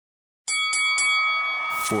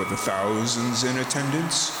For the thousands in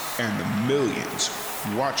attendance and the millions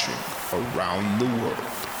watching around the world,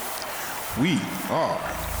 we are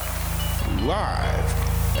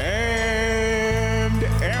live and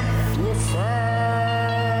amplified.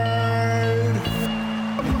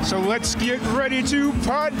 So let's get ready to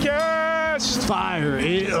podcast. Fire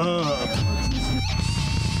it up.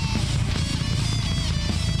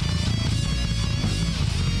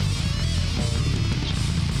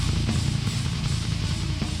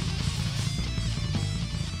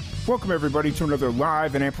 Welcome, everybody, to another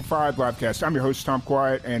live and amplified livecast. I'm your host, Tom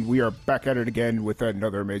Quiet, and we are back at it again with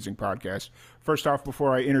another amazing podcast. First off,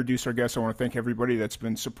 before I introduce our guests, I want to thank everybody that's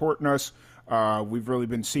been supporting us. We've really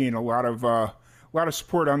been seeing a lot of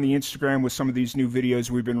support on the Instagram with some of these new videos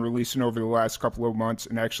we've been releasing over the last couple of months.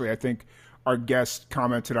 And actually, I think our guest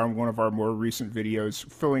commented on one of our more recent videos,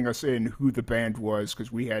 filling us in who the band was,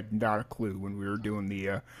 because we had not a clue when we were doing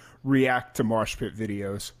the React to Mosh Pit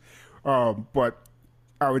videos. But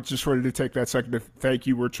I would just wanted to take that second to thank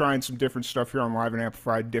you. We're trying some different stuff here on Live and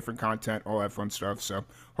Amplified, different content, all that fun stuff. So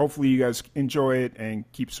hopefully you guys enjoy it and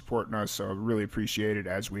keep supporting us. So really appreciate it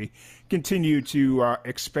as we continue to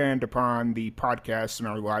expand upon the podcast and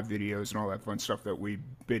our live videos and all that fun stuff that we've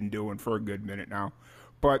been doing for a good minute now.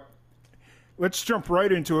 But let's jump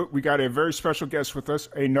right into it. We got a very special guest with us,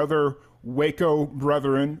 another Waco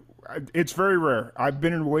brethren. It's very rare. I've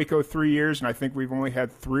been in Waco 3 years, and I think we've only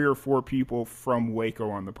had 3 or 4 people from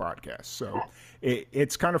Waco on the podcast. So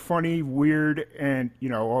it's kind of funny, weird, and, you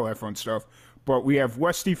know, all that fun stuff. But we have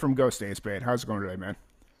Westy from Ghost Dance Band. How's it going today, man?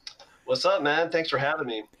 What's up, man? Thanks for having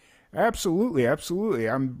me. Absolutely, absolutely.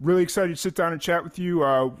 I'm really excited to sit down and chat with you.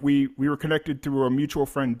 We were connected through a mutual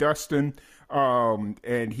friend, Dustin,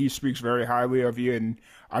 and he speaks very highly of you. And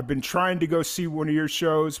I've been trying to go see one of your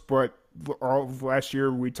shows, but all of last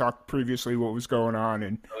year we talked previously what was going on,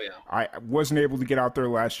 and I wasn't able to get out there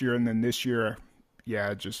last year. And then this year,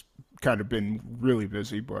 just kind of been really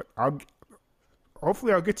busy. But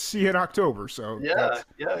hopefully I'll get to see you in October. So yeah.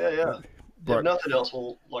 But if nothing else,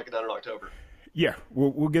 we'll lock it down in October. Yeah,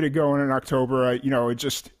 we'll get it going in October.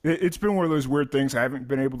 It's been one of those weird things. I haven't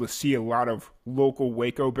been able to see a lot of local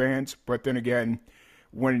Waco bands, but then again,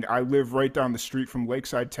 when I live right down the street from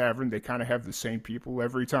Lakeside Tavern, they kind of have the same people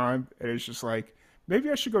every time, and it's just like,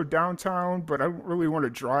 maybe I should go downtown, but I don't really want to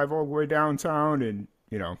drive all the way downtown, and,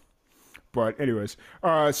 you know. But anyways,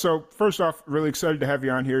 so first off, really excited to have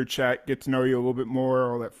you on here, chat, get to know you a little bit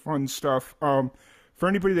more, all that fun stuff. For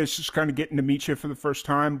anybody that's just kind of getting to meet you for the first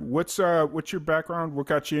time, what's your background? What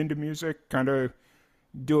got you into music? Kind of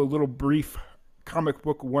do a little brief comic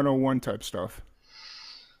book 101 type stuff.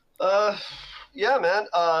 Yeah, man.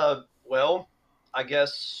 Well, I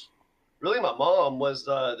guess really my mom was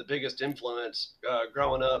the biggest influence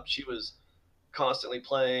growing up. She was constantly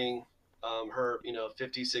playing her,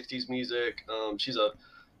 50s, 60s music.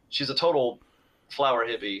 She's a total flower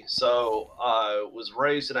hippie. So I was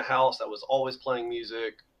raised in a house that was always playing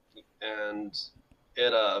music, and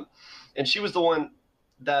she was the one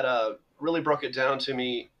that really broke it down to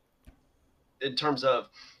me in terms of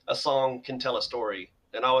a song can tell a story.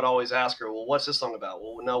 And I would always ask her, well, what's this song about?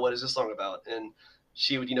 Well, no, what is this song about? And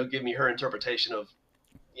she would, give me her interpretation of,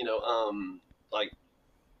 like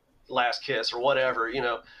Last Kiss or whatever,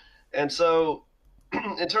 And so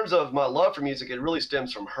in terms of my love for music, it really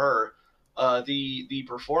stems from her. The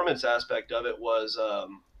performance aspect of it was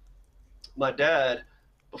my dad,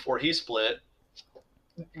 before he split,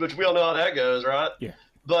 which we all know how that goes, right? Yeah.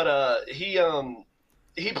 But he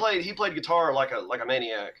played guitar like a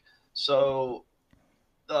maniac. So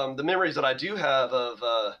the memories that I do have of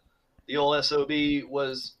the old SOB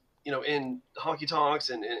was, in honky tonks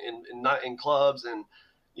and in clubs, and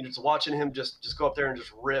just watching him just go up there and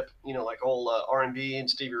just rip, like old R&B and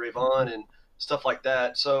Stevie Ray Vaughan and stuff like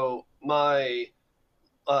that. So my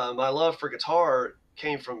love for guitar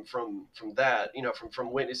came from that,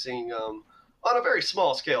 from witnessing on a very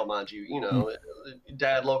small scale, mind you,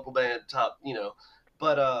 dad, local band, top,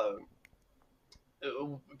 but it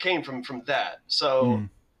came from that. So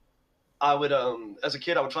I would, as a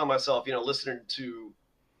kid, I would find myself, listening to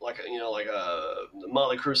like a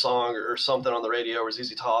Motley Crue song or something on the radio or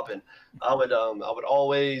ZZ Top, and I would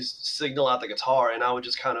always signal out the guitar, and I would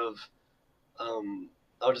just kind of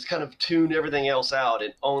tune everything else out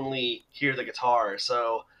and only hear the guitar.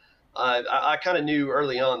 So I kind of knew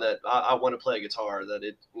early on that I want to play a guitar, that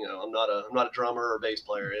I'm not a drummer or bass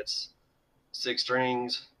player. It's 6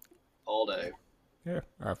 strings all day. Yeah,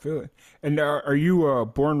 I feel it. And are you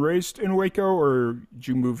born, raised in Waco, or did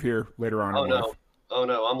you move here later on in life? Oh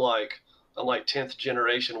no, I'm like 10th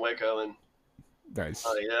generation Waco, and nice.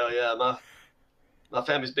 Yeah. My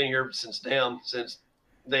family's been here since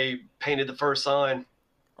they painted the first sign.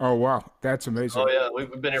 Oh wow, that's Oh amazing. yeah,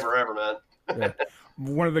 we've been here forever, man. Yeah.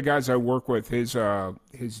 One of the guys I work with, his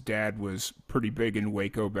dad was pretty big in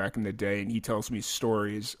Waco back in the day, and he tells me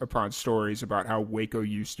stories upon stories about how Waco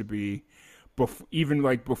used to be, even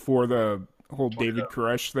like before the whole David Tornado.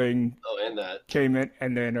 Koresh thing Oh, and that. came in,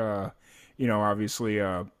 and then obviously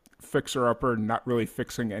Fixer Upper not really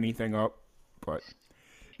fixing anything up, but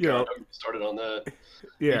you God, know, don't get me started on that.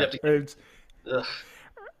 You'd yeah, have to. it's. Ugh.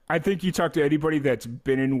 I think you talk to anybody that's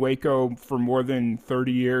been in Waco for more than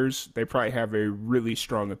 30 years, they probably have a really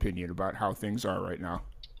strong opinion about how things are right now.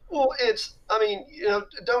 Well, it's. I mean,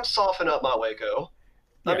 don't soften up my Waco.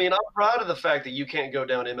 I Yeah, mean, I'm proud of the fact that you can't go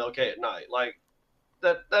down MLK at night. Like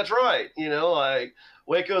that. That's right. Like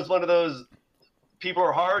Waco's one of those people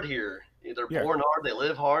are hard here. They're yeah, born hard. They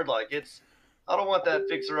live hard. Like it's. I don't want that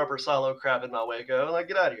fixer upper silo crap in my Waco. Like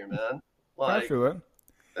get out of here, man. I Like feel that.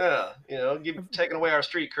 yeah, taking away our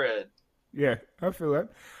street cred. Yeah, I feel that.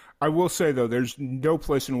 I will say though, there's no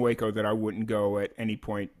place in Waco that I wouldn't go at any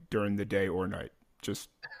point during the day or night. Just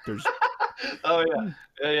there's Oh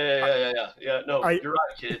yeah, yeah. No, I you're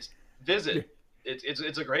right, kids. yeah. Visit.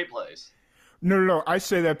 It's a great place. No. I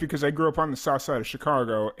say that because I grew up on the south side of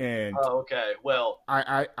Chicago, and Oh, okay. Well,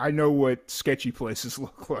 I know what sketchy places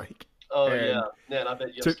look like. oh yeah, And man. I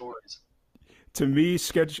bet you have to stories. to me,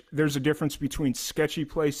 there's a difference between sketchy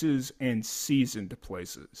places and seasoned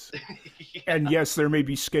places. And Yeah, yes, there may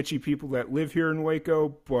be sketchy people that live here in Waco,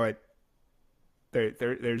 but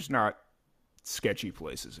there's not sketchy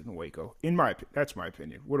places in Waco. That's my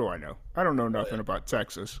opinion. What do I know? I don't know oh nothing yeah. about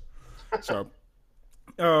Texas. So,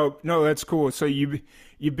 oh no, that's cool. So you've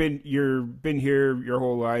been here your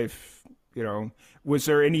whole life. Was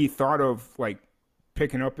there any thought of like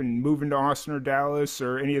picking up and moving to Austin or Dallas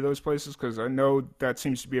or any of those places? Because I know that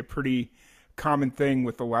seems to be a pretty common thing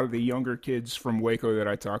with a lot of the younger kids from Waco that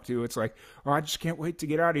I talk to. It's like, oh, I just can't wait to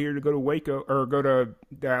get out of here to go to Waco or go to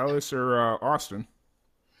Dallas or Austin.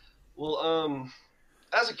 Well,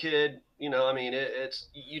 as a kid, I mean, it's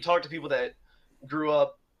you talk to people that grew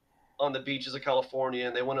up on the beaches of California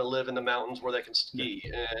and they want to live in the mountains where they can Yeah.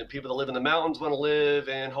 ski, and people that live in the mountains want to live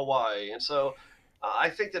in Hawaii, and so I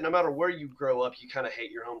think that no matter where you grow up, you kind of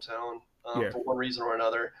hate your hometown Yeah. for one reason or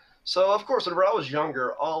another. So of course, whenever I was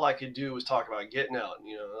younger, all I could do was talk about getting out, and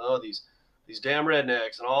oh these damn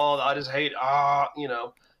rednecks and all. I just hate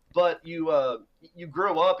But you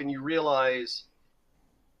grow up and you realize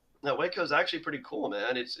that Waco's actually pretty cool,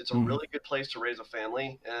 man. It's a Hmm. really good place to raise a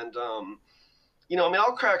family, and I mean,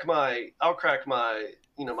 I'll crack my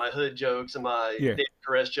my hood jokes and my Yeah. David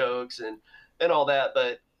Koresh jokes and all that,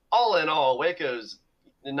 but all in all, Waco's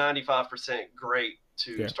 95% great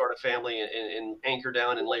to Yeah. start a family and anchor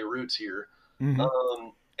down and lay roots here. Hmm.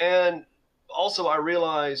 And also, I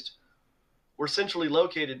realized we're centrally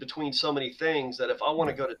located between so many things that if I want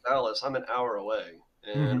to Yeah. go to Dallas, I'm an hour away,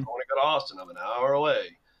 and Hmm. if I want to go to Austin, I'm an hour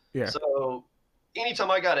away. Yeah. So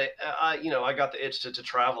anytime I got it, I got the itch to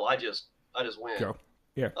travel. I just went. Go.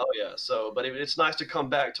 Yeah. Oh yeah. So, but it's nice to come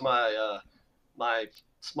back to my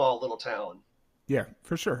small little town. Yeah.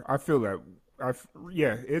 For sure. I feel that.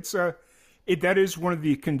 Yeah. That is one of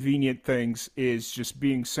the convenient things is just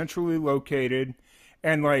being centrally located,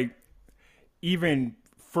 and like even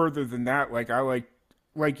further than that, like I like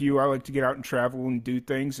to get out and travel and do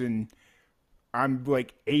things, and I'm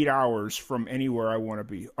like 8 hours from anywhere I want to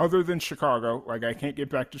be, other than Chicago. Like I can't get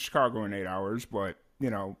back to Chicago in 8 hours, but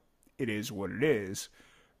it is what it is.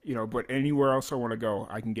 But anywhere else I want to go,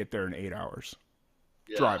 I can get there in 8 hours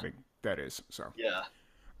Yeah. driving. That is so. Yeah.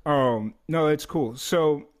 No, that's cool.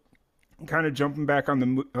 So, kind of jumping back on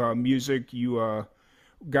the music, you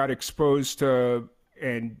got exposed to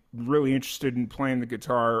and really interested in playing the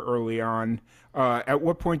guitar early on. At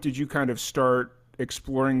what point did you kind of start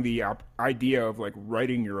exploring the idea of like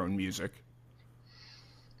writing your own music?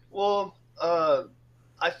 Well,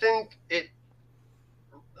 I think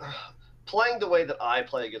playing the way that I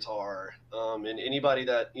play guitar, and anybody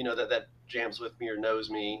that that jams with me or knows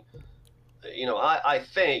me, I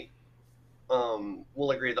think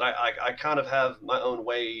will agree that I kind of have my own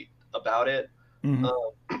way about it. Hmm.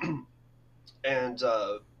 Um, and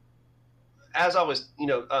as I was,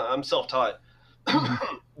 I'm self-taught, Hmm.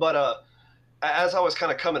 but as I was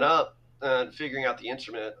kind of coming up and figuring out the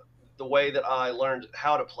instrument, the way that I learned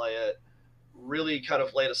how to play it really kind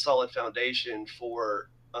of laid a solid foundation for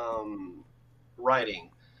writing.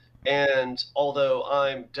 And although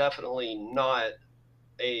I'm definitely not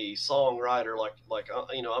a songwriter,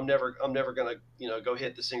 I'm never gonna go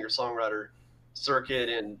hit the singer songwriter circuit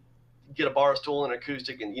and get a bar stool and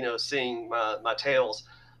acoustic and sing my tales.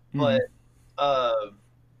 Hmm. But uh,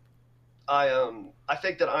 I I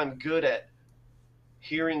think that I'm good at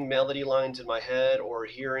hearing melody lines in my head or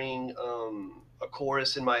hearing a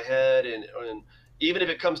chorus in my head, and even if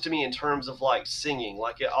it comes to me in terms of like singing,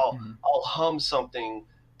 like Mhm. I'll hum something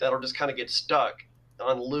that'll just kind of get stuck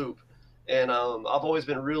on loop, and I've always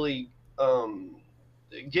been really um,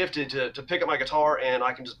 gifted to pick up my guitar and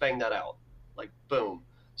I can just bang that out, like boom.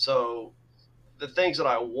 So the things that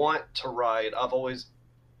I want to write, I've always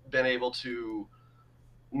been able to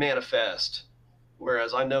manifest.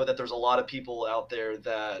 Whereas I know that there's a lot of people out there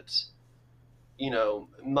that,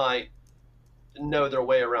 might know their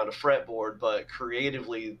way around a fretboard, but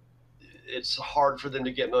creatively, it's hard for them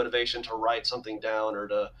to get motivation to write something down or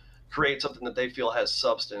to create something that they feel has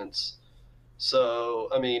substance. So,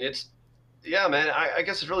 I mean, yeah, man, I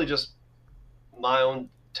guess it's really just my own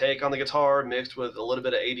take on the guitar mixed with a little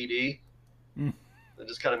bit of ADD. Mm. It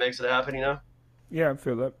just kind of makes it happen, you know? Yeah, I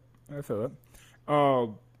feel that. I feel that.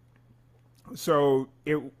 So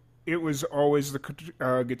it was always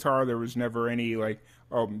the guitar. There was never any like,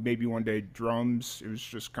 oh, maybe one day drums. It was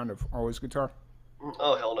just kind of always guitar.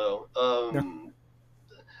 Oh, hell no.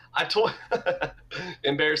 Yeah. I toyed,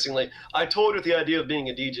 embarrassingly, I toyed with the idea of being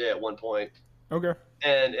a DJ at one point, Okay.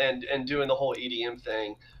 and doing the whole EDM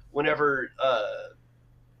thing. Whenever,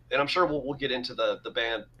 and I'm sure we'll get into the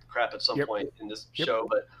band crap at some Yep. point in this Yep. show,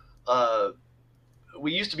 but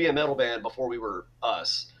we used to be a metal band before we were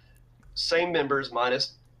us. Same members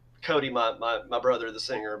minus Cody, my brother, the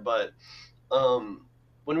singer. But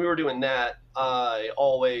when we were doing that, I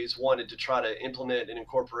always wanted to try to implement and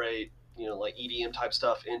incorporate, like EDM type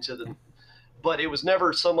stuff into the. But it was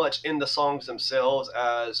never so much in the songs themselves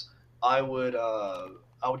as I would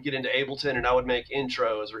I would get into Ableton and I would make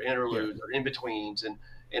intros or Yeah. interludes or in betweens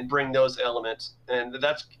and bring those elements, and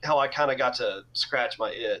that's how I kind of got to scratch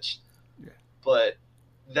my itch. Yeah. But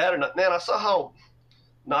that or not, man, I saw how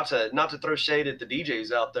not to throw shade at the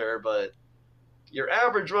DJs out there, but your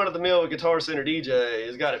average run of the mill Guitar Center DJ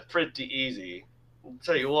has got it pretty easy. I'll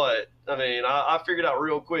tell you what, I mean, I figured out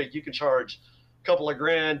real quick you can charge a couple of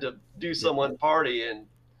grand to do someone's party and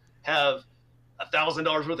have $1,000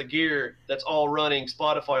 worth of gear that's all running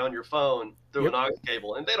Spotify on your phone through Yep. an aux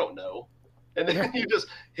cable, and they don't know. And then Yeah. you just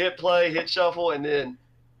hit play, hit shuffle, and then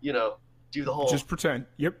do the whole Just pretend.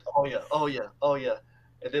 Yep. oh yeah, oh yeah, oh yeah,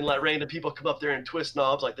 and then like random people come up there and twist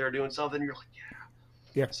knobs like they're doing something. You're like,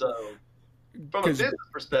 yeah. Yeah. So from a 'Cause business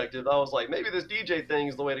perspective, I was like, maybe this DJ thing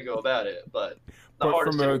is the way to go about it. But the but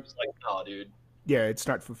artist from a was like, nah, dude. yeah, it's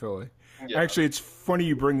not fulfilling. Yeah. Actually, it's funny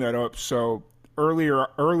you bring that up. So early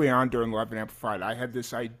on during Live and Amplified, I had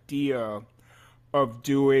this idea of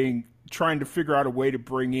trying to figure out a way to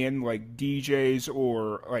bring in like DJs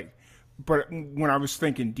or like, but when I was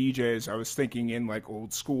thinking DJs, I was thinking in like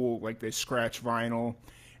old school, like they scratch vinyl,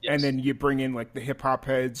 and Yes. then you bring in like the hip hop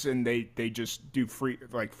heads and they just do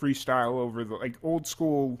freestyle over the like old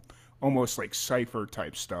school, almost like cipher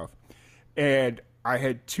type stuff. And I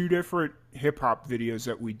had two different hip hop videos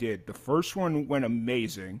that we did. The first one went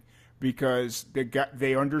amazing because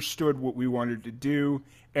they understood what we wanted to do,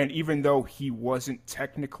 and even though he wasn't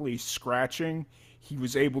technically scratching, he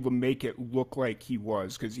was able to make it look like he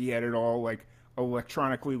was because he had it all like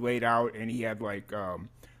electronically laid out, and he had like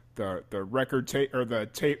the record tape or the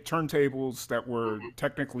turntables that were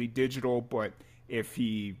technically digital, but if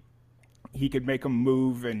he could make them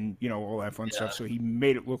move and all that fun Yeah. stuff. So he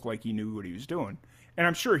made it look like he knew what he was doing, and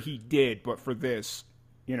I'm sure he did. But for this,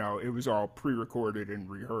 it was all pre-recorded and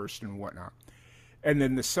rehearsed and whatnot. And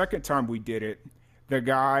then the second time we did it, the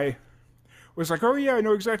guy was like, "Oh yeah, I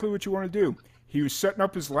know exactly what you want to do." He was setting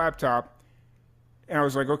up his laptop, and I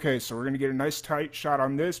was like, "Okay, so we're gonna get a nice tight shot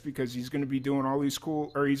on this because he's gonna be doing all these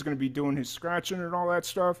he's gonna be doing his scratching and all that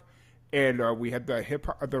stuff." And we had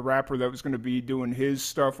the rapper that was gonna be doing his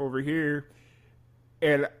stuff over here,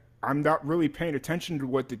 and I'm not really paying attention to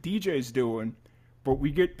what the DJ's doing, but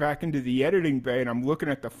we get back into the editing bay and I'm looking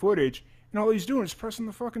at the footage and all he's doing is pressing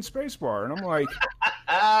the fucking space bar. And I'm like,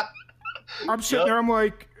 I'm sitting there, I'm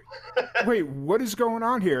like, wait, what is going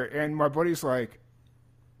on here? And my buddy's like,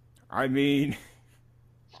 I mean,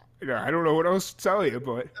 I don't know what else to tell you,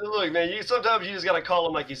 but Look, man, sometimes you just gotta call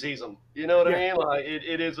him like you sees them. You know what I Yeah. mean? Like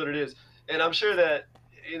it is what it is. And I'm sure that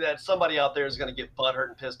somebody out there is gonna get butthurt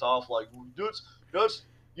and pissed off. Like that's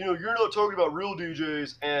you're not talking about real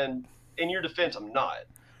DJs. And in your defense, I'm not.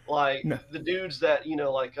 Like no. the dudes that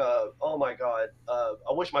like oh my god, I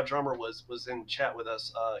wish my drummer was in chat with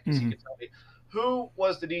us because he Mhm. could tell me who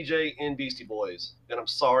was the DJ in Beastie Boys. And I'm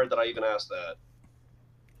sorry that I even asked that.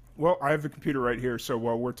 Well, I have the computer right here, so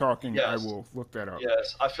while we're talking, I Yes. will look that up.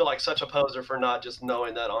 Yes, I feel like such a poser for not just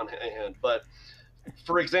knowing that on hand. But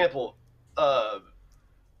for example, uh,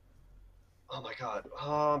 oh my God,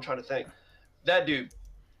 oh, I'm trying to think. That dude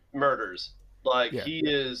murders. Like Yeah. he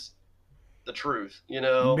is the truth, you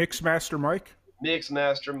know. Mixmaster Mike. Mix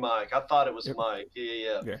Master Mike. I thought it was Yep. Mike. Yeah, yeah,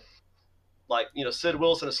 yeah. Yeah. Like, you know, Sid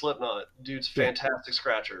Wilson of Slipknot, dude's Yeah. fantastic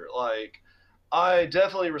scratcher. Like, I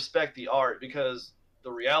definitely respect the art because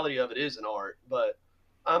the reality of it is an art, but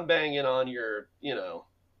I'm banging on your, you know,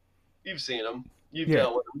 you've seen them, you've Yeah.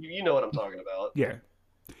 dealt with them, you know what I'm talking about. Yeah.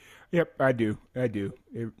 Yep. I do. I do.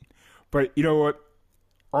 But you know what?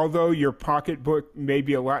 Although your pocketbook may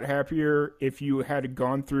be a lot happier if you had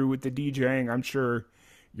gone through with the DJing, I'm sure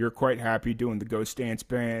you're quite happy doing the Ghost Dance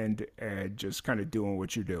Band and just kind of doing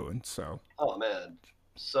what you're doing. So, Oh man,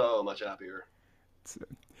 so much happier.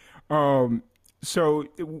 um, so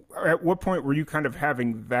at what point were you kind of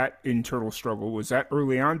having that internal struggle? Was that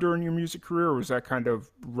early on during your music career, or was that kind of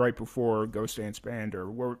right before Ghost Dance Band, or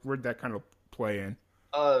where'd that kind of play in?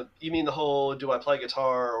 You mean the whole do I play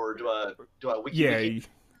guitar or do I wiki Yeah, wiki?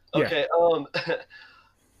 yeah. Okay,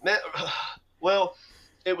 man, well,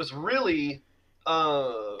 it was really,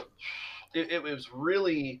 uh, it was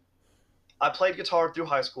really. I played guitar through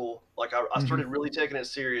high school. Like I Mm-hmm. started really taking it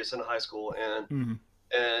serious in high school, Mm-hmm.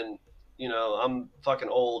 and you know I'm fucking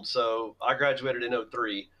old, so I graduated in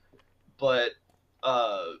 '03. But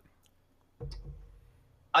uh,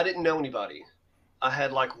 I didn't know anybody. I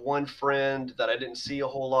had like one friend that I didn't see a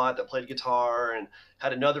whole lot that played guitar, and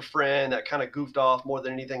had another friend that kind of goofed off more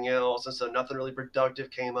than anything else, and so nothing really productive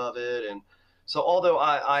came of it. And so although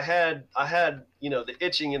I had you know the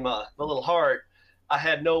itching in my little heart, I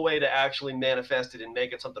had no way to actually manifest it and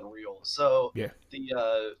make it something real. So Yeah.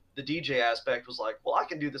 the DJ aspect was like, well, I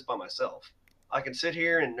can do this by myself. I can sit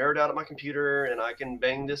here and nerd out at my computer, and I can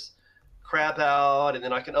bang this crap out, and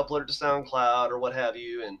then I can upload it to SoundCloud or what have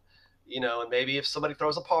you, and you know, and maybe if somebody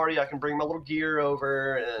throws a party, I can bring my little gear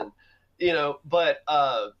over, and you know, but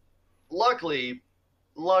luckily,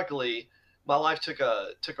 luckily, my life took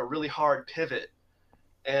a really hard pivot,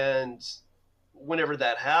 and whenever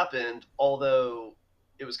that happened, although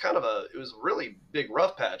it was a really big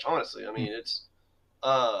rough patch, honestly. I mean, it's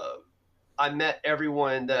uh, I met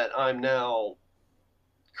everyone that I'm now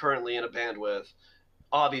currently in a band with,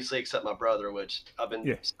 obviously except my brother, which I've been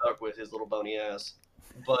Yeah. stuck with his little bony ass,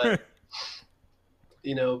 but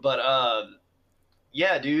you know, but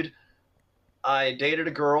yeah, dude, I dated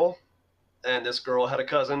a girl, and this girl had a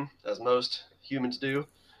cousin, as most humans do,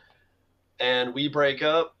 and we break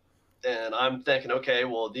up. And I'm thinking, okay,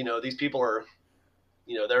 well, you know, these people are,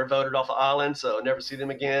 you know, they're voted off the island, so I'll never see them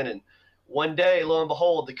again. And one day, lo and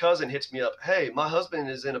behold, the cousin hits me up. Hey, my husband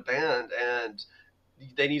is in a band, and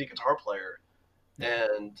they need a guitar player. Yeah.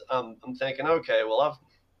 And I'm thinking, okay, well,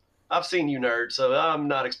 I've seen you, nerd, so I'm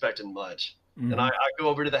not expecting much. And Mm-hmm. I go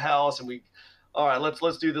over to the house, and we, all right,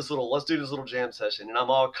 let's do this little jam session. And I'm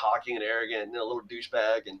all cocky and arrogant and a little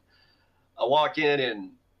douchebag. And I walk in,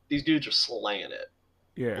 and these dudes are slaying it,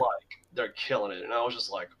 Yeah. like they're killing it. And I was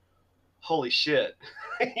just like, holy shit,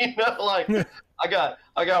 you know, like I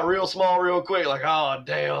got real small real quick, like oh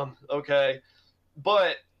damn, okay.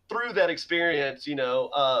 But through that experience, you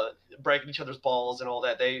know, breaking each other's balls and all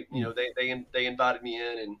that, they, you know, they invited me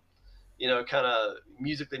in, and you know, kind of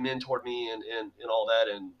musically mentored me, and all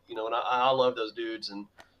that. And you know, and I love those dudes, and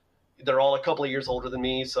they're all a couple of years older than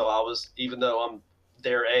me, so I was, even though I'm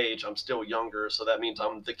their age, I'm still younger, so that means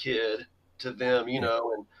I'm the kid to them, you Yeah.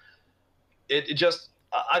 know. And it just,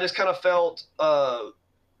 I just kind of felt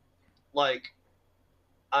like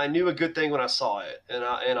I knew a good thing when I saw it, and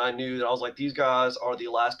I knew that I was like, these guys are the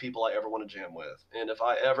last people I ever want to jam with, and if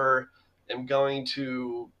I ever am going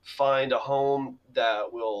to find a home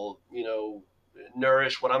that will, you know,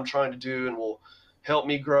 nourish what I'm trying to do and will help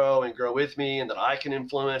me grow and grow with me, and that I can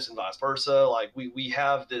influence, and vice versa, like we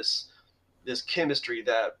have this chemistry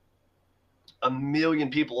that a million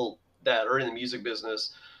people that are in the music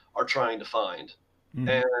business are trying to find. Mm-hmm.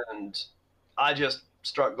 And I just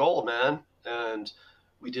struck gold, man. And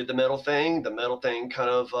we did the metal thing. The metal thing kind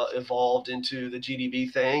of evolved into the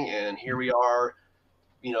GDB thing, and here we are,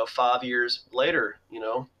 you know, 5 years later. You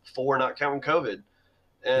know, four not counting COVID,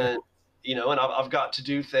 Yeah. and you know, and I've got to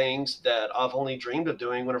do things that I've only dreamed of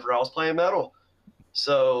doing whenever I was playing metal.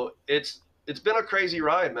 So it's been a crazy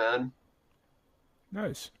ride, man.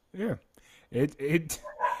 Nice. Yeah. It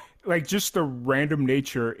like just the random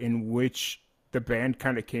nature in which the band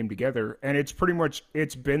kind of came together, and it's pretty much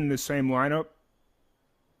it's been the same lineup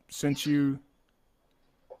since you.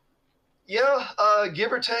 Yeah,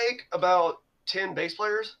 give or take about 10 bass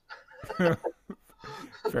players. Fair.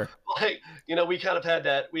 Like, you know, we kind of had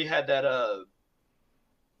that. We kind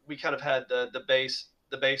of had the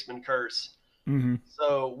bassman curse. Mm-hmm.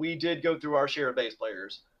 So we did go through our share of bass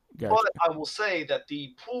players, Gotcha. But I will say that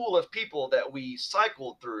the pool of people that we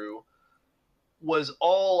cycled through was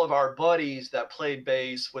all of our buddies that played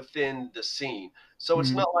bass within the scene. So it's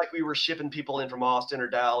Hmm. not like we were shipping people in from Austin or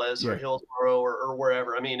Dallas or Yeah. Hillsboro or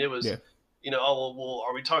wherever. I mean, it was, Yeah. oh, well,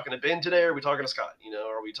 are we talking to Ben today? Or are we talking to Scott?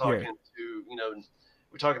 Are we Yeah. talking to,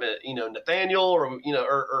 we're talking to, Nathaniel or,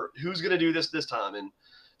 or who's going to do this time? And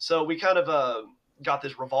so we kind of got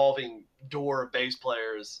this revolving door of bass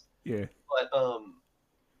players. Yeah. But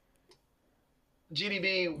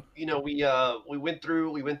GDB, we went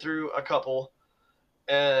through a couple,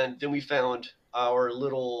 and then we found our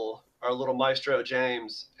little maestro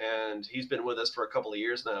James, and he's been with us for a couple of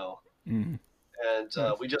years now, Hmm. and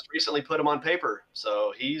Nice. we just recently put him on paper,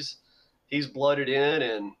 so he's blooded in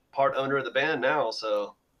and part owner of the band now.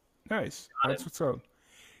 So Nice. got That's him. what's up.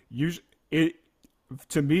 Usually, it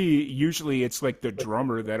to me, usually it's like the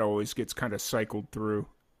drummer that always gets kind of cycled through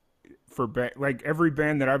for like every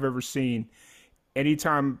band that I've ever seen.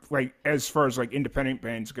 Anytime, like as far as like independent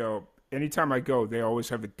bands go, anytime I go, they always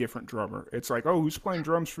have a different drummer. It's like, oh, who's playing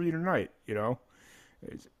drums for you tonight?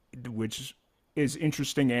 It's, which is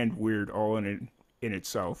interesting and weird all in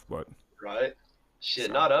itself. But Right? Shit,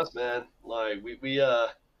 so not us, man. Like we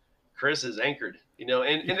Chris is anchored, and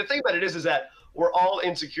yeah, the thing about it is that we're all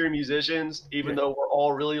insecure musicians, even yeah, though we're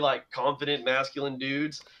all really like confident masculine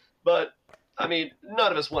dudes. But I mean,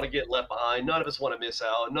 none of us want to get left behind. None of us want to miss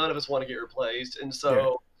out. None of us want to get replaced. And yeah,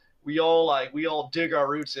 so we all dig our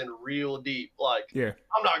roots in real deep. Like, yeah,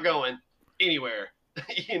 I'm not going anywhere,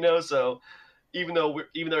 So even though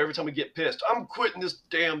every time we get pissed, I'm quitting this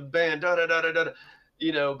damn band, da da da da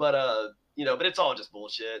da, but it's all just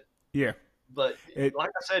bullshit. yeah. But It like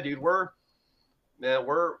I said, dude, we're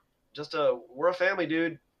a family,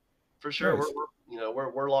 dude, for sure. We're, nice.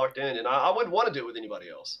 we're we're locked in, and I wouldn't want to do it with anybody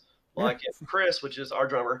else. Yeah, Like if Chris, which is our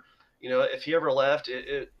drummer, if he ever left,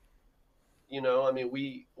 I mean,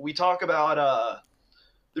 we talk about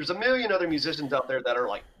there's a million other musicians out there that are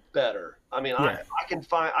like better. I mean, yeah.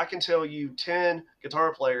 I can tell you 10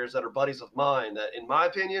 guitar players that are buddies of mine that, in my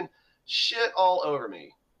opinion, shit all over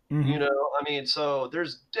me. Hmm. I mean, so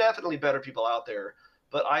there's definitely better people out there,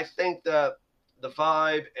 but I think that the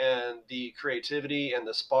vibe and the creativity and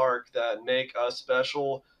the spark that make us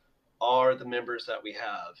special are the members that we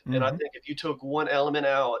have. And I Hmm. think if you took one element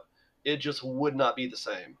out, it just would not be the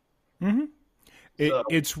same. Hmm. So,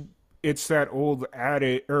 It's that old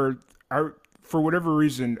adage, or I, for whatever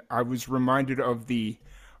reason, I was reminded of the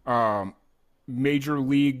um, Major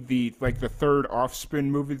League, the like the third Offspin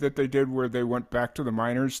movie that they did, where they went back to the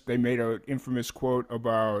minors. They made an infamous quote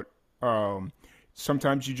about um,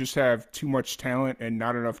 sometimes you just have too much talent and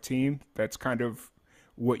not enough team. That's kind of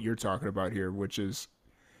what you're talking about here, which is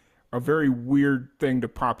a very weird thing to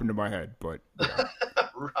pop into my head, but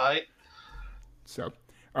right. so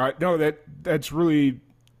no, that's really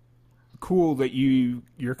cool that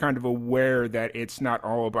you're kind of aware that it's not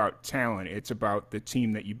all about talent. It's about the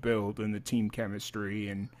team that you build and the team chemistry,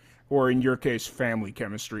 and or in your case, family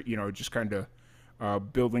chemistry. Just kind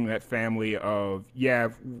of building that family of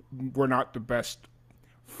we're not the best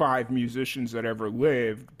five musicians that ever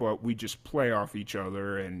lived, but we just play off each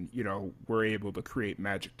other, and we're able to create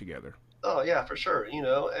magic together. Oh yeah, for sure.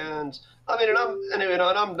 And I mean, and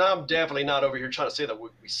I'm definitely not over here trying to say that we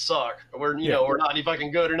suck or Yeah, we're not any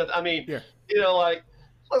fucking good or nothing. I mean, yeah, like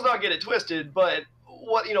let's not get it twisted. But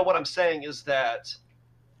what I'm saying is that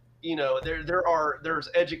there's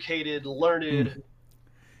educated, learned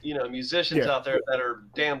mm, musicians yeah, out there that are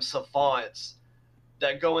damn savants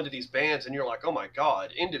that go into these bands, and you're like, oh my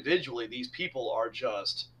god, individually these people are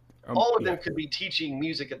just all of yeah, them could be teaching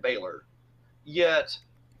music at Baylor, yet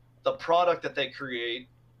the product that they create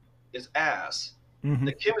is ass. hmm,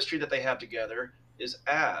 The chemistry that they have together is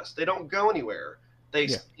ass. They don't go anywhere. They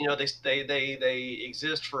yeah, they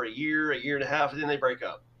exist for a year and a half, and then they break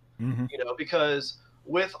up. hmm, Because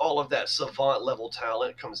with all of that savant level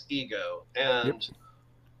talent comes ego. yep, And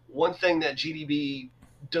one thing that GDB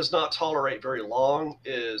does not tolerate very long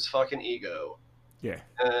is fucking ego. yeah,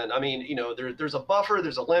 And I mean, there's a buffer,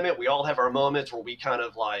 there's a limit. We all have our moments where we kind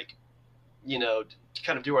of like,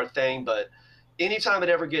 kind of do our thing. But anytime it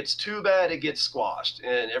ever gets too bad, it gets squashed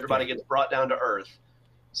and yeah, everybody gets brought down to earth.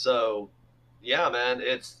 So, yeah, man,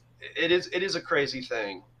 it is a crazy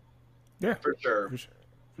thing yeah, for sure. for sure,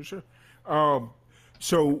 for sure. Um,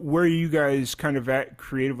 so where are you guys kind of at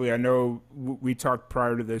creatively? I know we talked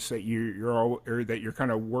prior to this that you're all or that you're kind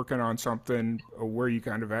of working on something. Where are you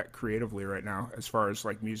kind of at creatively right now, as far as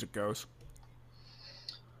like music goes?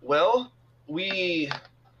 Well, let me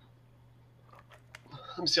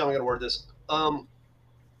see how I'm going to word this.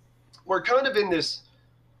 We're kind of in this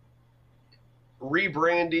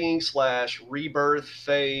rebranding / rebirth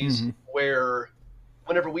phase where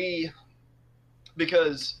whenever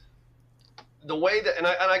because the way that, and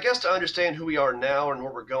I guess to understand who we are now and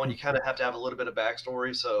where we're going, you kind of have to have a little bit of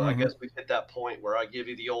backstory. So I guess we've hit that point where I give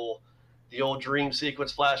you the old dream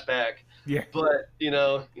sequence flashback. Yeah. But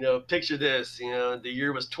picture this. The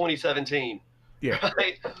year was 2017. Yeah.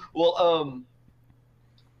 Right. Well,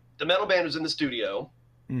 the metal band was in the studio,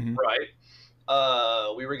 right?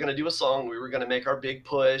 We were going to do a song. We were going to make our big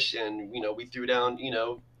push, and we threw down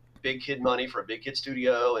big kid money for a big kid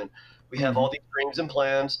studio, and we have all these dreams and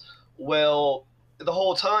plans. Well, the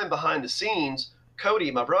whole time behind the scenes, Cody,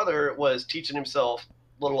 my brother, was teaching himself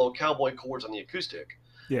little old cowboy chords on the acoustic.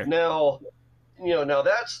 Yeah. Now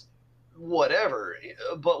that's whatever.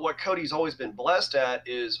 But what Cody's always been blessed at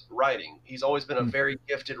is writing. He's always been a very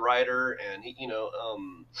gifted writer, and he,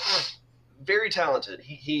 very talented.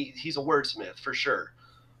 He's a wordsmith for sure.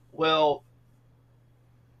 Well,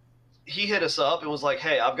 he hit us up and was like,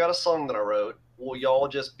 "Hey, I've got a song that I wrote. Will y'all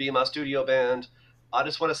just be my studio band? I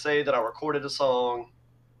just want to say that I recorded a song,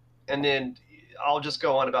 and then I'll just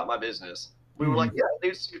go on about my business." We were like, "Yeah,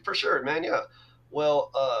 dude, for sure, man, yeah."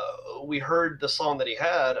 Well, we heard the song that he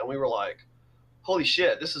had, and we were like, "Holy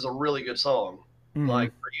shit, this is a really good song!"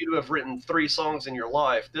 Like, for you to have written 3 songs in your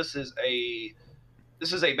life, this is a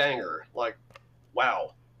banger. Like,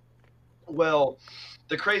 wow. Well,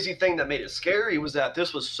 the crazy thing that made it scary was that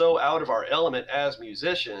this was so out of our element as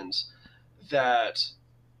musicians that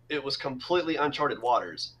it was completely uncharted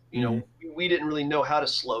waters. We didn't really know how to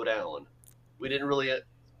slow down. We didn't really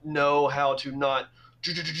know how to not,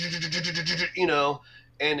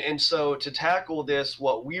 and so to tackle this,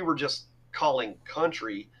 what we were just calling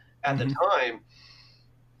country at the time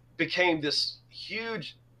became this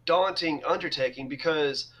huge, daunting undertaking,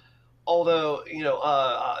 because although,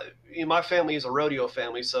 my family is a rodeo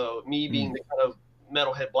family, so me being the kind of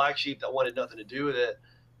metalhead black sheep that wanted nothing to do with it,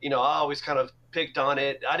 I always kind of picked on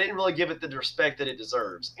it. I didn't really give it the respect that it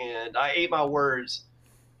deserves. And I ate my words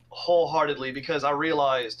wholeheartedly, because I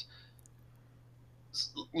realized,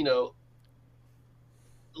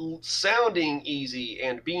 sounding easy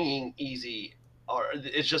and being easy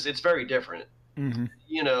it's very different.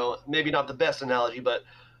 Maybe not the best analogy, but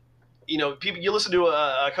people, you listen to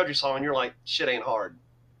a country song and you're like, shit ain't hard.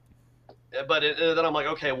 But then I'm like,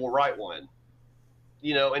 okay, we'll write one,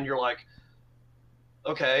 and you're like,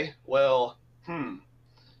 okay, well,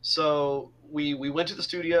 So we went to the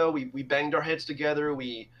studio, we banged our heads together,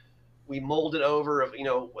 we molded over of,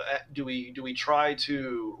 do we try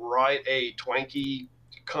to write a twanky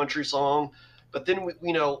country song? But then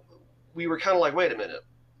we were kind of like, wait a minute,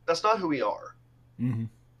 that's not who we are.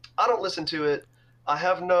 I don't listen to it. I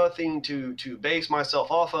have nothing to base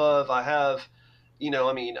myself off of. I have,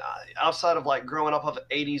 outside of like growing up of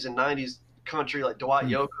 80s and 90s country, like Dwight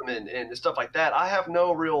Yoakam and stuff like that, I have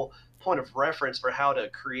no real point of reference for how to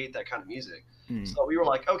create that kind of music. So we were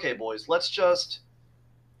like, okay, boys, let's just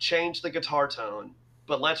change the guitar tone,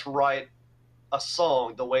 but let's write a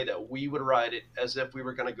song the way that we would write it, as if we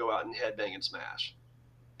were going to go out and headbang and smash.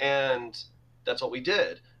 And that's what we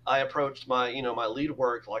did. I approached my my lead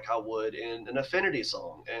work like I would in an Affinity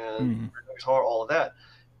song, and guitar, all of that.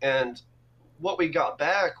 And what we got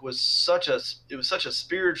back was such a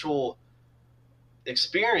spiritual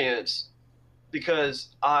experience,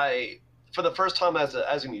 because for the first time as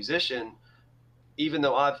a musician, even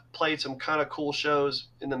though I've played some kind of cool shows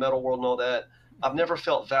in the metal world and all that, I've never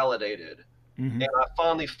felt validated. And I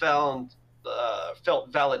finally felt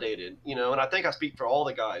validated, and I think I speak for all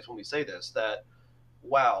the guys when we say this, that,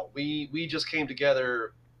 wow, we just came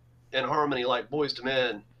together in harmony like Boys to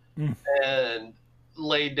Men and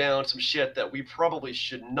laid down some shit that we probably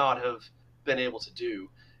should not have been able to do.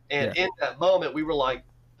 And in that moment, we were like,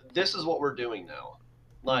 this is what we're doing now.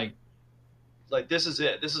 Like this is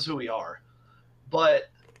it. This is who we are. But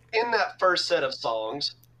in that first set of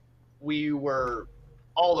songs, we were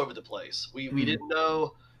all over the place. We didn't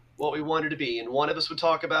know what we wanted to be. And one of us would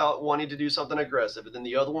talk about wanting to do something aggressive. And then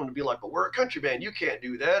the other one would be like, but we're a country band. You can't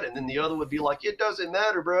do that. And then the other would be like, it doesn't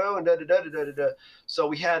matter, bro. And da-da-da-da-da-da. So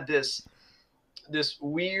we had this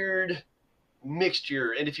weird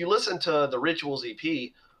mixture. And if you listen to the Rituals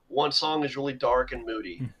EP, one song is really dark and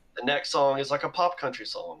moody. The next song is like a pop country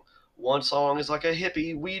song. One song is like a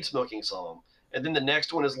hippie weed smoking song. And then the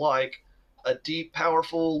next one is like a deep,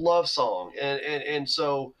 powerful love song. And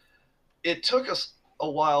so it took us a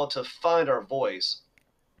while to find our voice.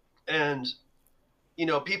 And,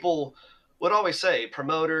 people would always say,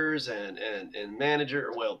 promoters and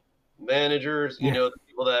managers, the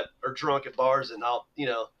people that are drunk at bars, and I'll,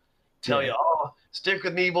 tell you, oh, stick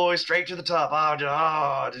with me, boys, straight to the top.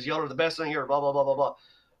 Just y'all are the best thing here. Blah blah blah blah blah.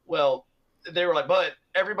 Well, they were like, but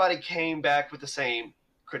everybody came back with the same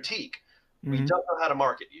critique. We Mm-hmm. don't know how to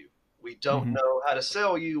market you. We don't Mm-hmm. know how to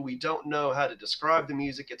sell you. We don't know how to describe the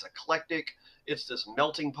music. It's eclectic. It's this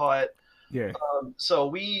melting pot. Yeah. So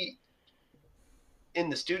we, in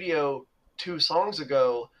the studio 2 songs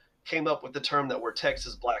ago, came up with the term that we're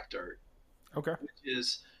Texas Black Dirt, Okay. which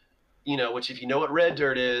is, which if you know what red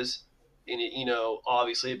dirt is, and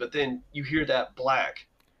obviously, but then you hear that black,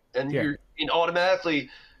 and Yeah. and automatically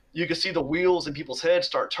you can see the wheels in people's heads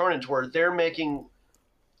start turning to where they're making,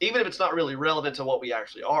 even if it's not really relevant to what we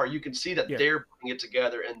actually are, you can see that Yeah. they're putting it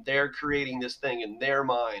together and they're creating this thing in their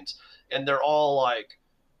minds, and they're all like,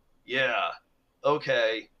 yeah,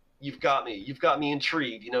 okay, you've got me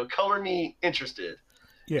intrigued, color me interested.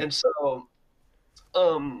 Yeah. And so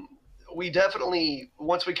um, we definitely,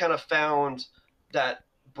 once we kind of found that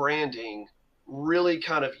branding really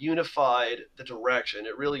kind of unified the direction,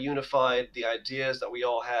 it really unified the ideas that we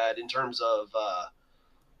all had in terms of,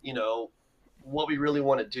 you know, what we really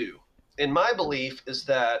want to do. And my belief is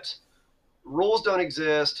that rules don't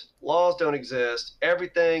exist, laws don't exist,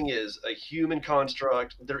 everything is a human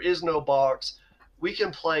construct, there is no box. We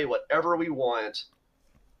can play whatever we want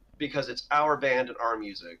because it's our band and our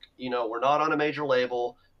music. We're not on a major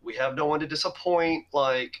label. We have no one to disappoint.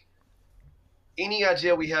 Like, any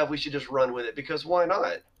idea we have, we should just run with it, because why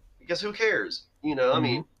not? Because who cares? I Mm-hmm.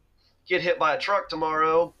 mean, get hit by a truck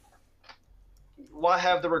tomorrow. Why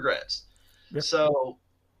have the regrets? Yeah. So,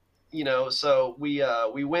 so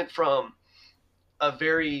we went from a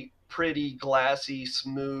very pretty, glassy,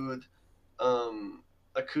 smooth,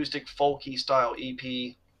 acoustic, folky style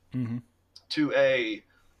EP Mm-hmm. to a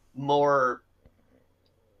more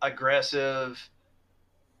aggressive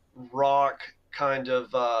rock kind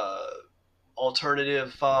of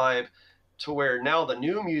alternative vibe, to where now the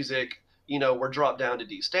new music, we're dropped down to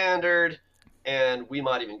D standard, and we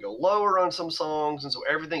might even go lower on some songs, and so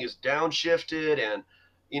everything is downshifted. And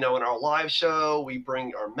in our live show, we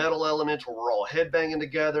bring our metal elements where we're all headbanging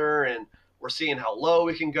together, and we're seeing how low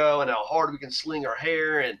we can go and how hard we can sling our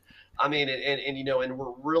hair. And I mean, and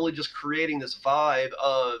we're really just creating this vibe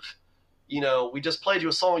of, we just played you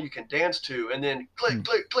a song you can dance to, and then click,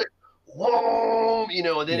 click, click, whoa, and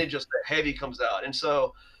then Yeah. it just, the heavy comes out. And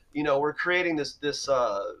so, we're creating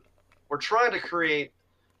we're trying to create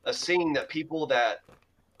a scene that people that,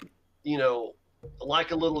 you know,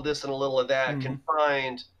 like a little of this and a little of that Mm-hmm. can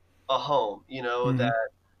find a home, Mm-hmm. that,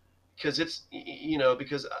 because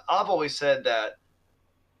because I've always said that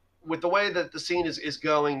with the way that the scene is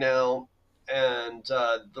going now, and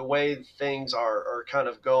the way things are kind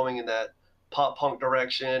of going in that pop punk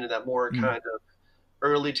direction and that more Mm-hmm. kind of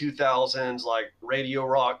early 2000s like radio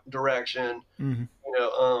rock direction,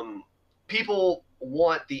 Mm-hmm. people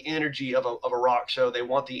want the energy of a rock show. They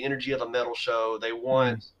want the energy of a metal show. They Mm-hmm.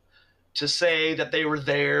 want to say that they were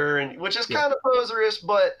there, and which is Yeah. kind of poserish,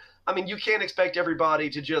 but I mean, you can't expect everybody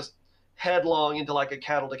to just headlong into like a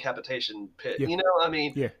cattle decapitation pit. Yeah. I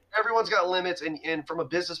mean, Yeah. everyone's got limits, and from a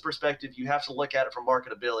business perspective, you have to look at it from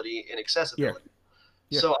marketability and Yeah. accessibility.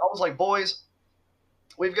 Yeah. So I was like, boys,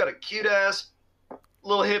 we've got a cute ass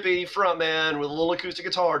little hippie front man with a little acoustic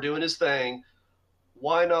guitar doing his thing.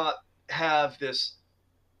 Why not have this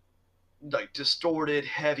like distorted,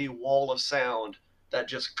 heavy wall of sound that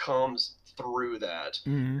just comes through that?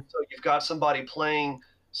 Mm-hmm. So you've got somebody playing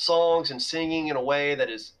songs and singing in a way that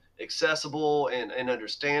is accessible and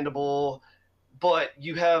understandable, but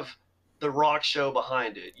you have the rock show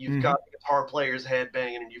behind it. You've Mm-hmm. got the guitar players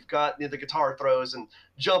headbanging, and you've got the guitar throws and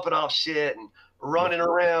jumping off shit and Yeah. running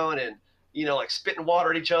around and like spitting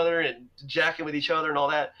water at each other and jacking with each other and all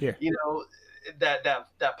that. Yeah.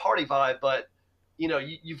 That party vibe, but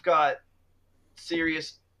you've got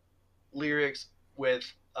serious lyrics with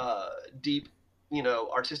deep,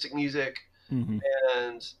 artistic music. Mm-hmm.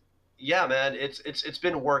 And yeah, man, it's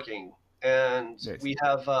been working, and Nice.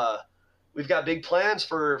 we've got big plans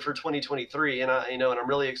for 2023, and and I'm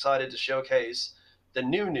really excited to showcase the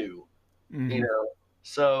new. Mm-hmm.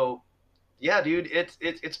 So yeah, dude,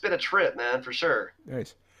 it's been a trip, man, for sure.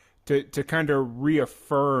 Nice. To kind of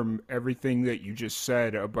reaffirm everything that you just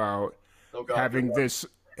said about Oh God, having this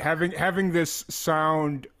having this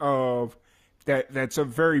sound of that's a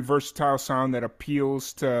very versatile sound that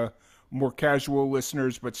appeals to more casual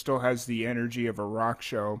listeners but still has the energy of a rock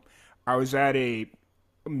show. I was at a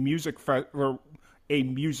music festival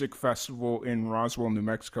in Roswell, New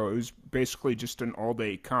Mexico. It was basically just an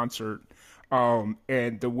all-day concert.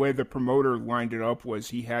 And the way the promoter lined it up was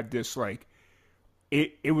he had this like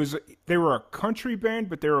it was they were a country band,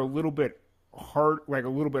 but they were a little bit hard, like a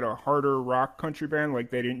little bit of harder rock country band.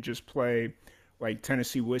 Like they didn't just play like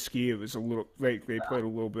Tennessee Whiskey. It was a little like they played a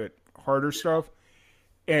little bit harder stuff.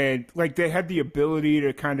 And like they had the ability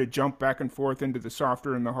to kind of jump back and forth into the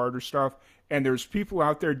softer and the harder stuff. And there's people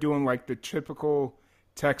out there doing like the typical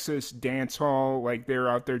Texas dance hall, like they're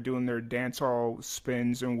out there doing their dance hall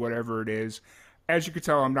spins and whatever it is. As you can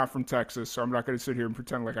tell, I'm not from Texas, so I'm not going to sit here and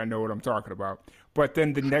pretend like I know what I'm talking about. But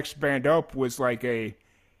then the next band up was like a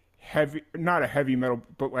heavy, not a heavy metal,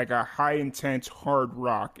 but like a high intense hard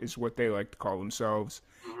rock is what they like to call themselves.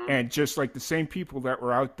 And just like the same people that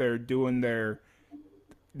were out there doing their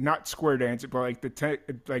not square dancing, but like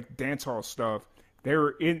like dance hall stuff. They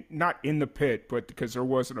were not in the pit, but because there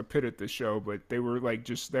wasn't a pit at the show, but they were like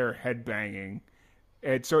just there headbanging.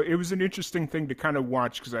 And so it was an interesting thing to kind of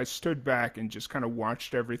watch because I stood back and just kind of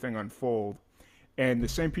watched everything unfold. And the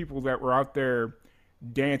same people that were out there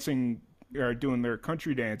dancing or doing their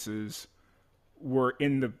country dances were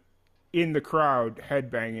in the crowd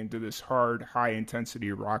headbanging to this hard, high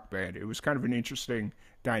intensity rock band. It was kind of an interesting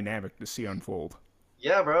dynamic to see unfold.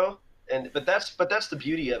 Yeah, bro. But that's the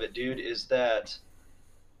beauty of it, dude, is that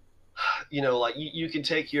like you can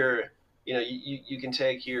take your you can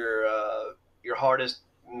take your hardest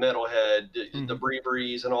metalhead, the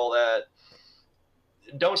Breeries and all that.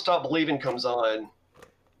 Don't Stop Believing comes on,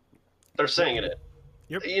 they're singing it.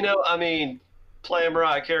 Yep. I mean, play a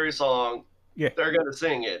Mariah Carey song, they're gonna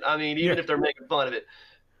sing it. I mean, even if they're making fun of it,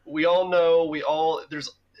 we all know there's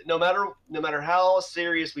no matter how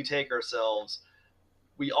serious we take ourselves,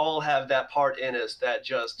 we all have that part in us that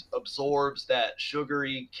just absorbs that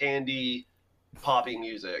sugary candy poppy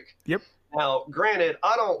music. Yep. Now, granted,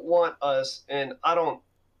 I don't want us, and I don't,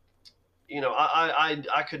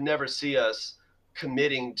 I could never see us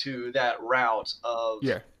committing to that route of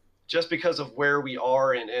just because of where we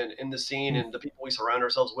are in the scene and the people we surround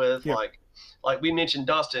ourselves with. Like we mentioned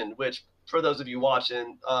Dustin, which for those of you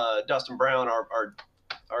watching, Dustin Brown, our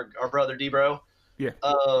brother D-Bro. Yeah.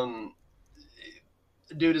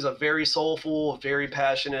 Dude is a very soulful, very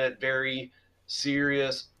passionate, very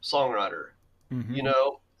serious songwriter,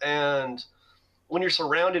 and when you're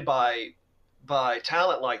surrounded by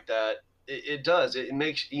talent like that, it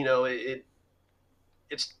makes,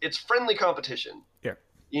 it's friendly competition. Yeah.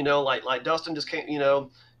 Like Dustin just came,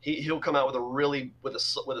 he'll come out with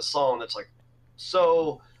a song that's like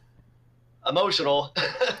so emotional,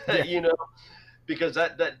 because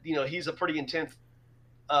that he's a pretty intense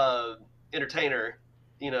entertainer.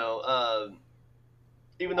 Even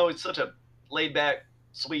though he's such a laid back,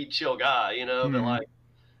 sweet, chill guy, but like,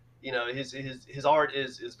 his art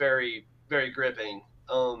is very, very gripping.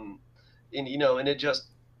 And it just,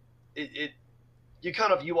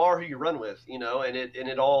 you are who you run with, and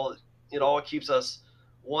it all keeps us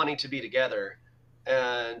wanting to be together.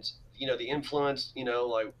 And, the influence,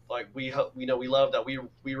 like we love that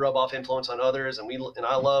we rub off influence on others, and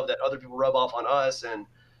I love that other people rub off on us. And,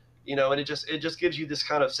 and it just gives you this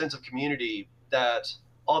kind of sense of community that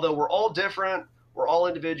although we're all different, we're all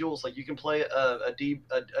individuals. Like you can play a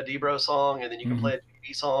D-Bro song, and then you can play a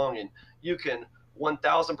GB song, and you can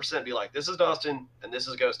 1000% be like, this is Dustin and this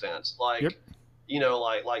is Ghost Dance. Like,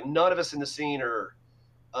 like none of us in the scene are,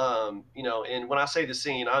 and when I say the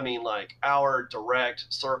scene, I mean like our direct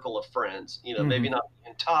circle of friends, maybe not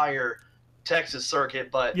the entire Texas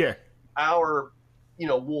circuit, but our,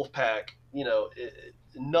 wolf pack,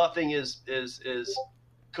 nothing is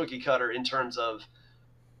cookie cutter in terms of,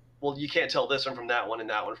 well, you can't tell this one from that one and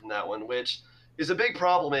that one from that one, which is a big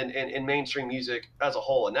problem in mainstream music as a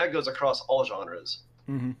whole. And that goes across all genres.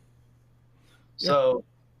 So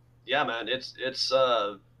yeah, man, it's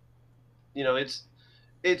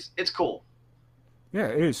cool. Yeah,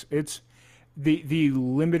 it is. It's the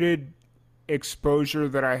limited exposure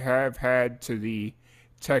that I have had to the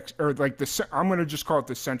I'm going to just call it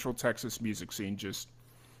the Central Texas music scene, just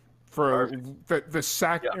for for the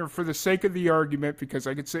sake of the argument, because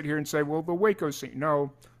I could sit here and say, well, the Waco scene.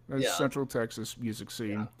 No, the Central Texas music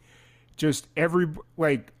scene. Yeah. Just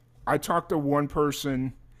I talked to one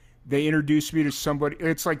person, they introduced me to somebody.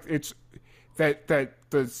 It's like that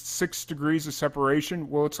the 6 degrees of separation.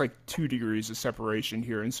 Well, it's like 2 degrees of separation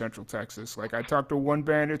here in Central Texas. Like I talked to one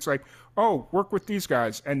band, it's like, oh, work with these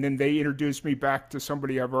guys, and then they introduced me back to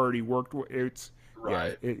somebody I've already worked with. It's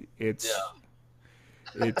it's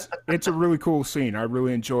a really cool scene. I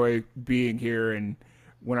really enjoy being here, and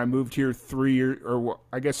when I moved here 3 years, or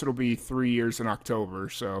I guess it'll be 3 years in October.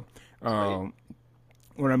 So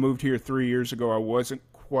when I moved here 3 years ago, I wasn't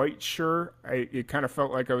quite sure. It kind of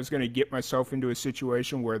felt like I was going to get myself into a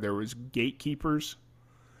situation where there was gatekeepers,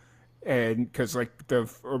 And because like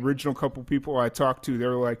the original couple people I talked to, they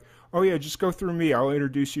were like, "Oh yeah, just go through me. I'll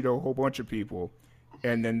introduce you to a whole bunch of people,"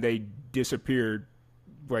 and then they disappeared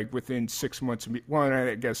like within 6 months of me. Well, and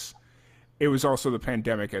I guess it was also the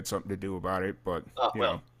pandemic had something to do about it, but Oh, you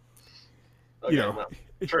know, well, you okay, know, well,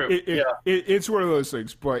 true. Yeah. it's one of those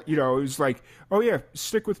things. But you know, it was like, "Oh yeah,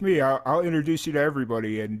 stick with me. I'll introduce you to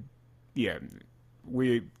everybody," and yeah,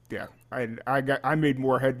 I made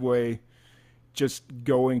more headway just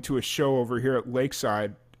going to a show over here at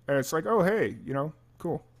Lakeside, and it's like, oh hey, you know,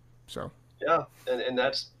 cool. So Yeah. And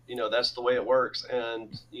that's, that's the way it works.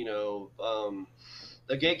 And,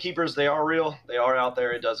 the gatekeepers, they are real. They are out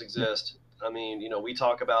there. It does yeah, exist. I mean, we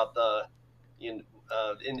talk about in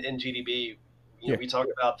GDB, yeah, we talk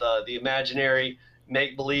about the imaginary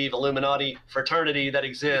make believe Illuminati fraternity that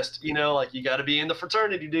exists. Like you got to be in the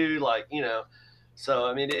fraternity, dude. Like, so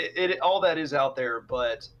I mean, all that is out there.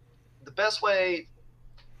 But the best way,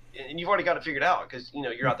 and you've already got it figured out because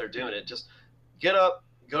you're out there doing it. Just get up,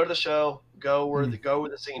 go to the show, go where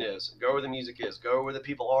the scene is, go where the music is, go where the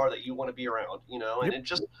people are that you want to be around. And yep, it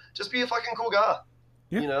just be a fucking cool guy.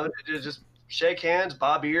 yeah, Just shake hands,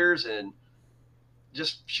 buy beers, and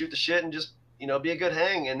just shoot the shit, and just be a good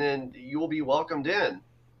hang, and then you will be welcomed in.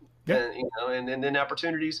 yeah, And then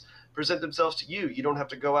opportunities present themselves to you. You don't have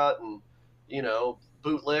to go out and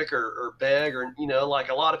bootlick or beg, or like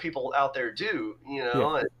a lot of people out there do.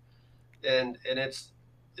 yeah, And it's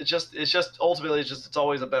just ultimately it's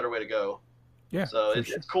always a better way to go. yeah, So for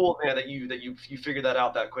sure. it's cool, man, that you figured that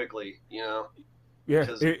out that quickly. Yeah,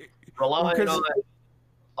 Because relying because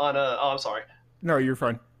on a oh, I'm sorry. no, you're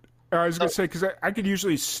fine. I was gonna Oh, say because I could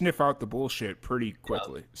usually sniff out the bullshit pretty yeah,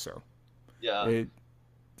 quickly, so yeah, it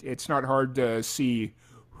it's not hard to see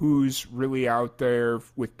who's really out there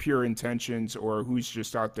with pure intentions or who's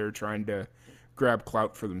just out there trying to grab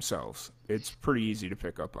clout for themselves. It's pretty easy to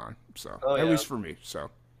pick up on. So oh at yeah. least for me. So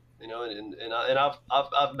And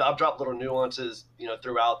I've dropped little nuances,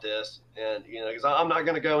 throughout this, and because I'm not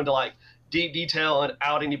going to go into like deep detail and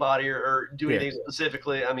out anybody, or do yeah, anything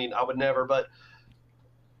specifically. I mean, I would never, but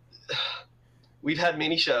we've had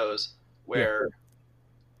many shows yeah, where,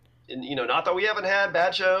 and not that we haven't had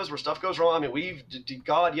bad shows where stuff goes wrong. I mean,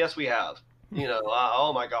 God, yes, we have.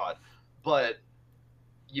 Oh my God, but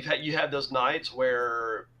you had those nights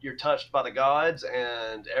where you're touched by the gods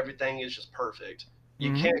and everything is just perfect.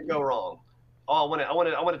 You mm-hmm. can't go wrong. Oh, I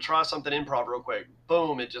want to try something improv real quick.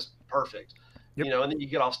 Boom, it just perfect. Yep, And then you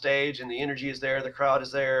get off stage and the energy is there, the crowd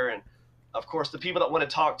is there, and of course the people that want to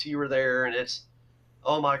talk to you are there, and it's,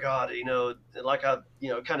 oh my God, like I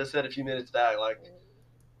kind of said a few minutes back, like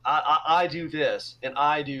I do this and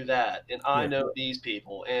I do that and I yeah, know these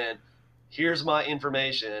people, and here's my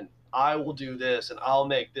information. I will do this and I'll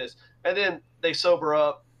make this. And then they sober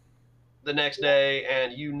up the next day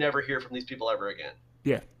and you never hear from these people ever again.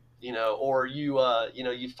 yeah, Or you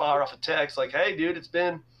fire off a text like, "Hey dude, it's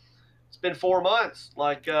been 4 months.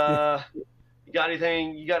 Like, yeah, you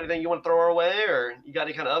want to throw our way, or you got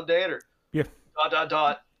any kind of update, or yeah. dot dot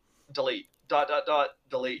dot delete, dot dot dot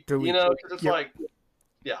delete." Delete. Because it's Yep, like,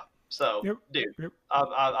 yeah. So, yep, dude, yep.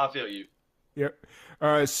 I feel you. Yep.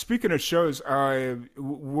 Speaking of shows,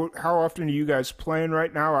 how often are you guys playing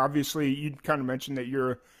right now? Obviously, you kind of mentioned that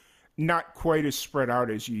you're not quite as spread out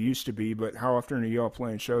as you used to be, but how often are you all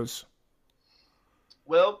playing shows?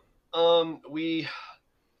 Well,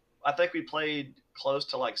 I think we played close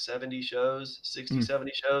to like 70 shows, 60, Mm.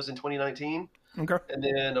 70 shows in 2019. Okay. And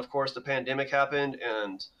then, of course, the pandemic happened,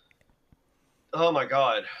 and oh my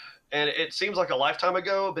God. And it seems like a lifetime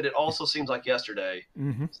ago, but it also seems like yesterday.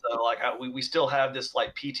 Mm-hmm. So, like, we still have this,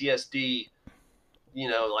 like, PTSD,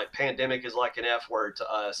 like, pandemic is like an F word to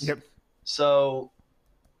us. Yep. So,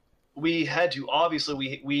 we had to,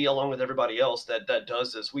 obviously, we along with everybody else that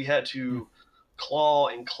does this, we had Mm. to claw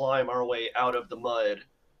and climb our way out of the mud,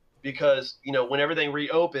 because when everything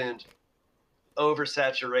reopened,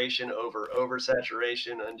 oversaturation,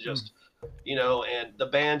 and Mm. just and the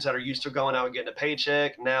bands that are used to going out and getting a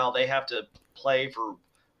paycheck, now they have to play for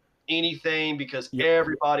anything, because Yep.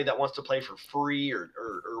 everybody that wants to play for free, or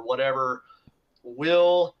whatever,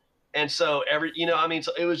 will. And so I mean,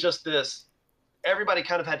 so it was just this, everybody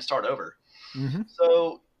kind of had to start over. Mm-hmm.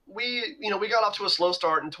 So we got off to a slow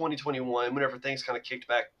start in 2021, whenever things kind of kicked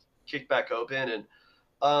back open. And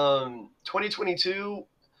 2022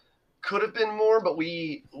 could have been more, but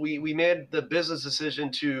we made the business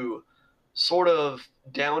decision to sort of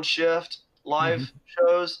downshift Mm-hmm. live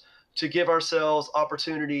shows, to give ourselves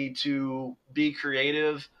opportunity to be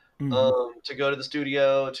creative, Mm-hmm. to go to the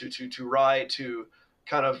studio, to write, to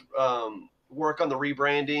kind of work on the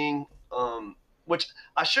rebranding. which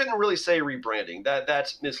I shouldn't really say rebranding.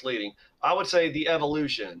 That's misleading. I would say the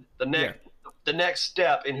evolution, the next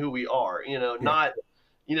step in who we are. Not,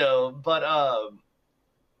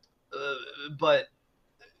 but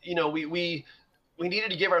we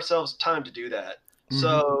needed to give ourselves time to do that. Mm-hmm.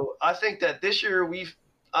 So I think that this year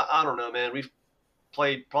I don't know, man, we've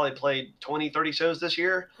probably played 20, 30 shows this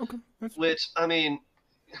year, okay. Which, I mean,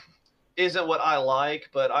 isn't what I like,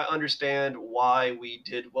 but I understand why we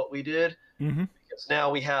did what we did. Mm-hmm. Because now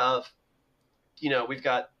we've got,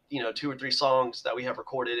 2 or 3 songs that we have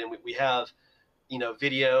recorded, and we have,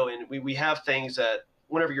 video, and we have things that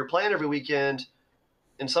whenever you're playing every weekend,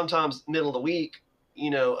 and sometimes middle of the week,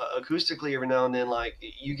 acoustically every now and then, like,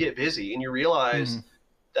 you get busy and you realize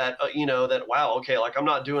that, that, wow, okay, like, I'm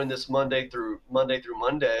not doing this Monday through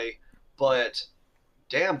Monday, but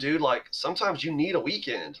damn, dude, like, sometimes you need a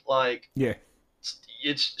weekend. Like, yeah,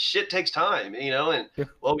 it's shit takes time, and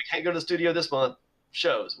well, we can't go to the studio this month.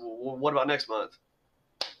 Shows. Well, what about next month?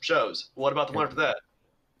 Shows. What about the one after that?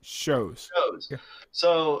 Shows. Yeah.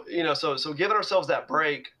 So, so giving ourselves that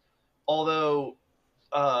break, although,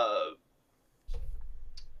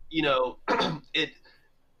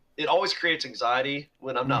 it always creates anxiety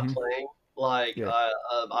when I'm not playing. Like,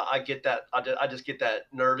 I get that. I just get that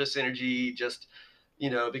nervous energy, just,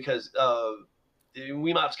 because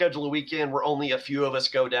we might schedule a weekend where only a few of us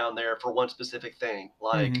go down there for one specific thing.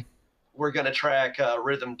 Like, we're going to track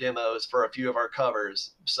rhythm demos for a few of our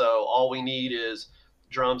covers. So all we need is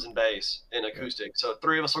drums and bass and acoustic. So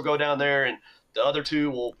 3 of us will go down there, and the other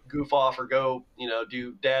 2 will goof off or go,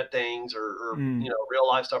 do dad things or real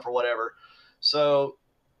life stuff or whatever. So,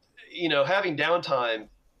 having downtime,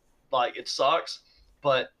 like, it sucks,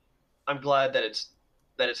 but I'm glad that it's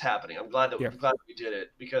happening. I'm glad that we did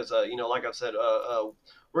it because, like I said,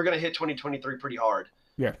 we're going to hit 2023 pretty hard.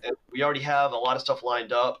 Yeah. And we already have a lot of stuff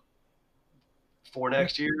lined up for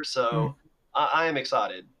next year. So I am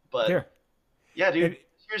excited, but dude, this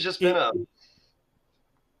year's just been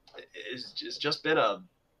it's just been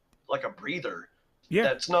like a breather. Yeah.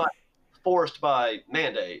 That's not forced by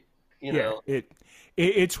mandate, know?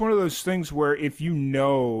 It's one of those things where if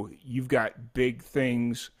you've got big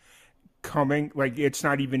things coming, like, it's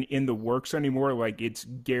not even in the works anymore, like, it's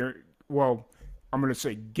I'm going to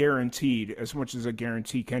say guaranteed, as much as a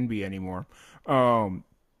guarantee can be anymore.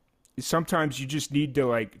 Sometimes you just need to,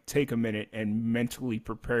 like, take a minute and mentally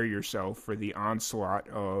prepare yourself for the onslaught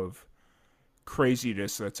of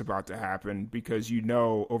craziness that's about to happen, because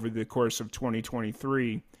over the course of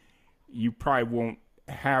 2023 you probably won't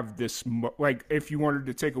have this like, if you wanted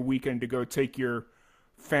to take a weekend to go take your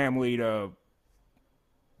family to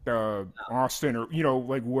Austin or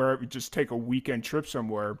like wherever, just take a weekend trip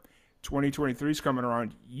somewhere, 2023 is coming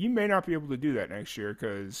around, you may not be able to do that next year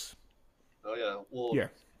because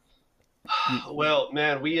well,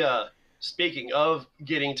 man, we speaking of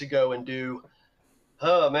getting to go and do,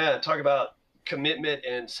 oh man, talk about commitment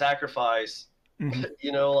and sacrifice.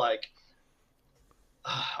 Like,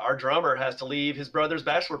 our drummer has to leave his brother's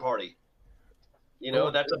bachelor party.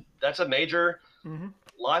 That's a major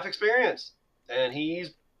life experience, and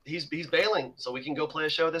he's bailing so we can go play a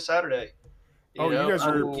show this Saturday. You guys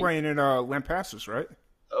are playing in Lampasas, right?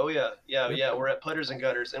 Oh yeah. We're at Putters and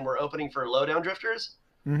Gutters, and we're opening for Lowdown Drifters,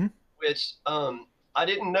 which I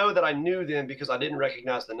didn't know that I knew them because I didn't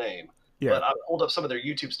recognize the name. Yeah. But I pulled up some of their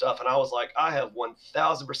YouTube stuff, and I was like, I have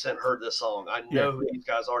 1,000% heard this song. I know who these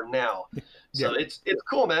guys are now. So it's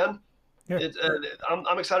cool, man. Yeah.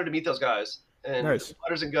 I'm excited to meet those guys. And nice.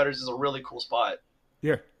 Putters and Gutters is a really cool spot.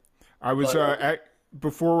 Yeah. I was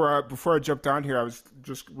before I jumped on here, I was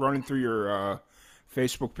just running through your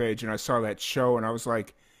Facebook page, and I saw that show, and I was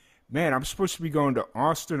like, man, I'm supposed to be going to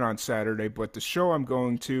Austin on Saturday, but the show I'm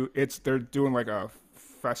going to, they're doing like a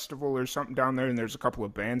festival or something down there, and there's a couple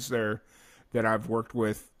of bands there that I've worked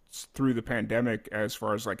with through the pandemic as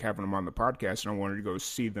far as like having them on the podcast, and I wanted to go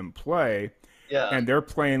see them play. Yeah. And they're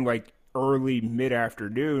playing like early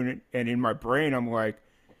mid-afternoon, and in my brain I'm like,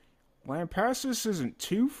 Lampasas isn't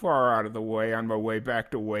too far out of the way on my way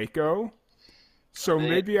back to Waco. So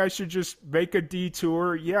maybe I should just make a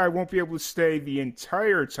detour. Yeah, I won't be able to stay the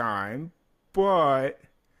entire time, but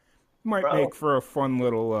might make for a fun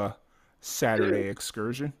little Saturday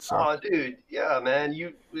excursion. So. Oh, dude, yeah, man,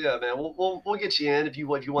 we'll get you in if you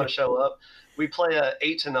want to show up. We play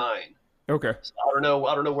 8 to 9. Okay. So I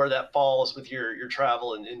don't know where that falls with your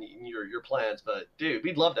travel and your plans, but dude,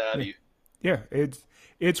 we'd love to have you. Yeah,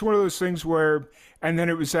 it's one of those things where, and then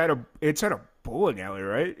it's at a bowling alley,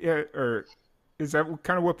 right? Yeah, or is that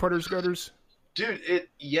kind of what Putters Gutters? Dude,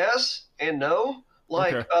 yes and no.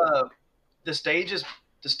 Like, the stage is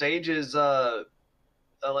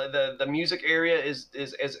the music area is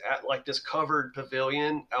at like this covered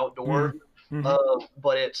pavilion outdoor, Mm-hmm.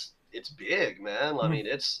 but it's big, man. I Mm-hmm. mean,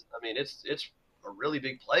 it's a really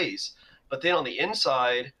big place. But then on the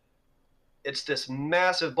inside, it's this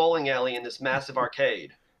massive bowling alley and this massive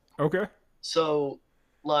arcade. Okay. So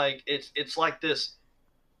like it's like this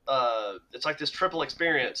triple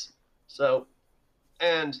experience. So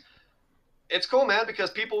and it's cool, man, because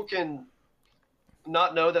people can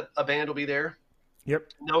not know that a band will be there. Yep.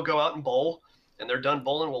 They'll go out and bowl, and they're done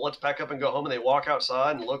bowling. Well, let's pack up and go home. And they walk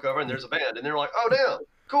outside and look over, and there's a band, and they're like, "Oh, damn,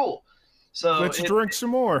 cool." So Let's drink some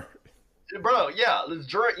more. bro, yeah, let's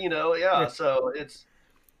drink. Yeah. Yeah. So it's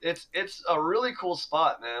a really cool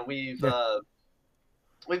spot, man. We've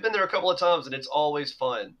been there a couple of times, and it's always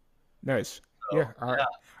fun. Nice. So, Yeah. All right. yeah.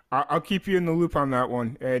 I'll keep you in the loop on that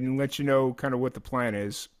one and let you know kind of what the plan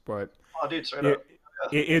is. But Oh, dude, straight up.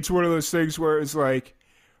 it's one of those things where it's like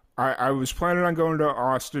I was planning on going to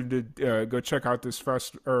Austin to go check out this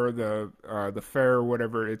fest or the fair or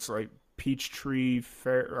whatever. It's like Peachtree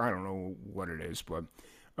Fair. I don't know what it is, but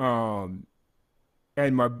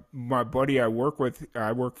and my buddy I work for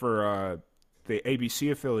the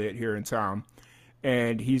ABC affiliate here in town.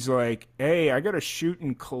 And he's like, "Hey, I got a shoot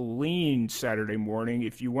in Killeen Saturday morning.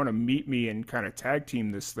 If you want to meet me and kind of tag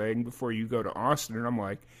team this thing before you go to Austin." And I'm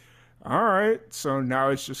like, "All right." So now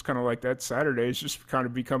it's just kind of like that Saturday is just kind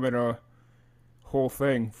of becoming a whole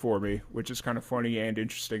thing for me, which is kind of funny and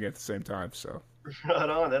interesting at the same time. So, Right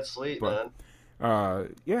on. That's sweet, man.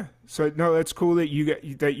 yeah. So no, that's cool that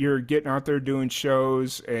you're getting out there doing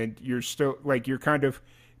shows and you're still like you're kind of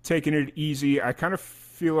taking it easy. I kind of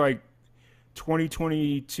feel like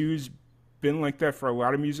 2022's been like that for a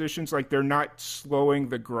lot of musicians. Like they're not slowing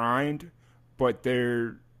the grind, but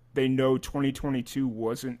they know 2022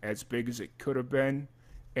 wasn't as big as it could have been,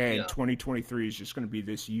 and Yeah. 2023 is just going to be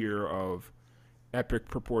this year of epic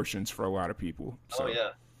proportions for a lot of people. So Oh yeah.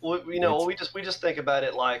 Well, we just think about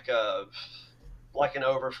it like an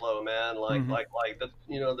overflow, man. Mhm. Like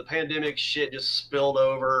the pandemic shit just spilled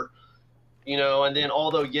over. And then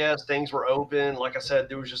although yes, things were open, like I said,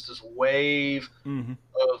 there was just this wave Mhm.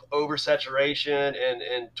 of oversaturation,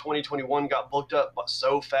 and 2021 got booked up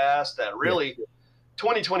so fast that Yeah. really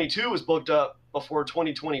 2022 was booked up before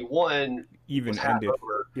 2021 was Even half ended.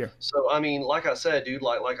 over. Yeah. So I mean, like I said, dude,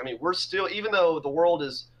 I mean, we're still, even though the world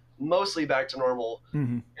is mostly back to normal,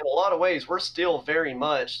 Mhm. in a lot of ways, we're still very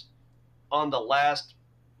much on the last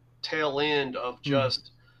tail end of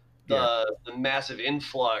just Yeah. the massive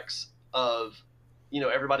influx of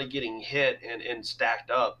everybody getting hit and stacked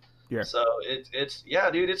up. Yeah. So it's yeah,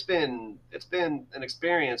 dude, it's been an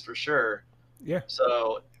experience for sure. Yeah.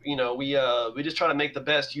 So we just try to make the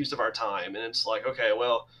best use of our time, and it's like, okay,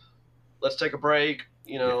 well, let's take a break,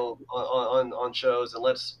 on shows, and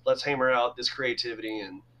let's hammer out this creativity,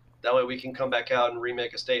 and that way we can come back out and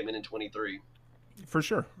remake a statement in 23. For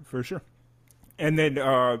sure. For sure. And then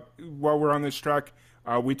while we're on this track,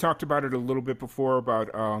 we talked about it a little bit before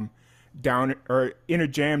about down or in a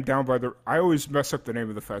jam down by the. I always mess up the name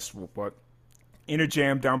of the festival, but in a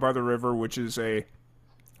jam down by the river, which is a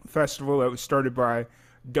festival that was started by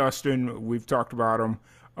Dustin. We've talked about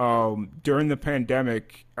him during the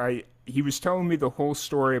pandemic. He was telling me the whole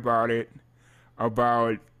story about it.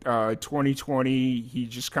 About 2020, he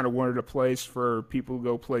just kind of wanted a place for people to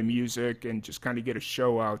go play music and just kind of get a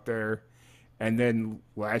show out there. And then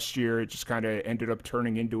last year, it just kind of ended up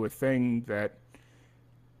turning into a thing that,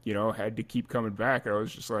 had to keep coming back. I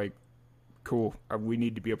was just like, cool, we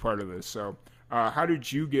need to be a part of this. So, how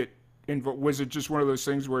did you get involved? Was it just one of those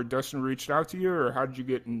things where Dustin reached out to you, or how did you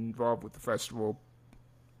get involved with the festival?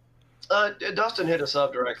 Dustin hit us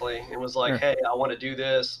up directly and was like, Yeah. "Hey, I want to do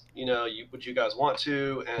this. Would you guys want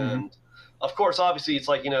to?" Mm-hmm. And of course, obviously, it's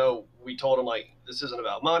like we told him like this isn't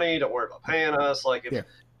about money. Don't worry about paying us. Like Yeah.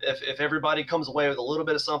 if everybody comes away with a little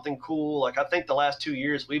bit of something cool, like I think the last 2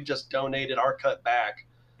 years we've just donated our cut back.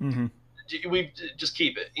 Mm-hmm. We just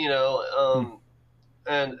keep it,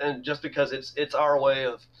 and just because it's our way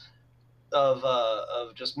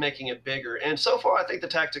of just making it bigger. And so far, I think the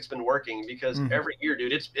tactic's been working because Mhm. every year,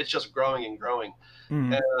 dude, it's just growing and growing.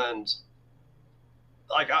 Mm-hmm. And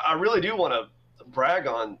like I really do want to brag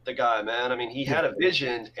on the guy, man. I mean, he had a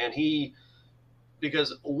vision, and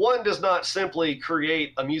because one does not simply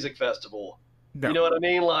create a music festival. No. You know what I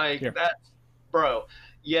mean? Like Yeah. that's bro.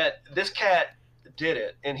 Yet this cat did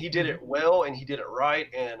it, and he did it well, and he did it right,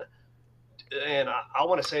 and I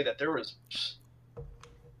want to say that there was,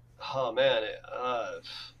 oh man,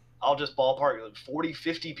 I'll just ballpark like 40,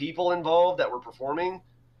 50 people involved that were performing,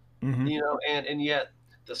 Mm-hmm. and yet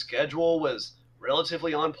the schedule was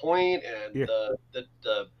relatively on point, and Yeah.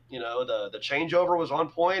 the you know the changeover was on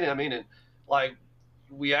point. I mean, and like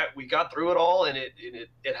we got through it all, and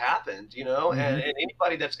it happened, you know. Mm-hmm. And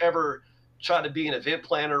anybody that's ever tried to be an event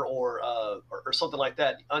planner or something like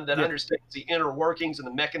that that Yeah. understands the inner workings and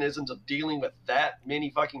the mechanisms of dealing with that many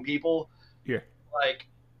fucking people, Yeah. like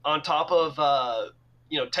on top of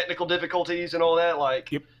technical difficulties and all that,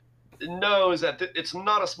 like Yep. knows that it's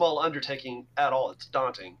not a small undertaking at all. It's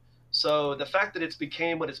daunting. So the fact that it's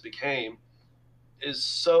became what it's became is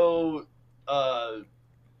so uh,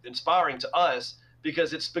 inspiring to us,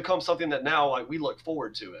 because it's become something that now like we look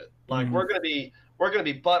forward to it. Like Mm-hmm. we're gonna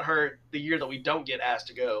be butthurt the year that we don't get asked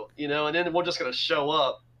to go, you know, and then we're just gonna show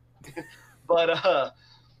up. But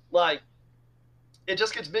like it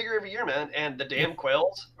just gets bigger every year, man. And the Yeah. damn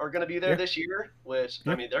Quails are gonna be there Yeah. this year, which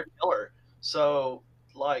I Yeah. mean they're killer. So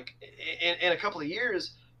like in a couple of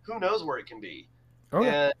years, who knows where it can be. Oh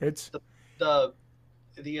yeah. And It's the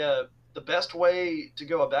the the best way to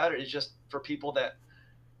go about it is just for people that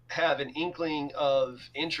have an inkling of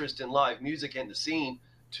interest in live music and the scene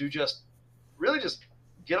to just really just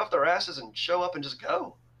get off their asses and show up and just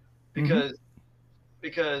go. mm-hmm.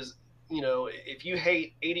 Because you know, if you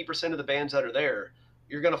hate 80% of the bands that are there,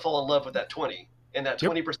 you're going to fall in love with that 20, and that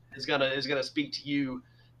Yep. 20% is going to speak to you.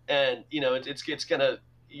 And you know, it's going to,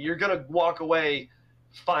 you're going to walk away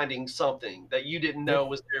finding something that you didn't Yeah. know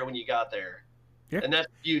was there when you got there. Yeah. And that's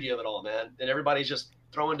the beauty of it all, man. And everybody's just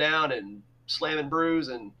throwing down and slamming brews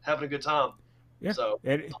and having a good time. Yeah. So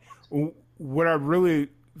And what I really,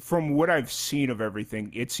 from what I've seen of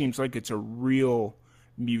everything, it seems like it's a real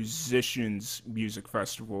musicians music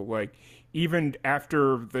festival. Like even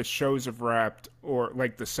after the shows have wrapped or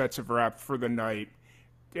like the sets have wrapped for the night,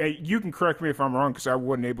 you can correct me if I'm wrong because I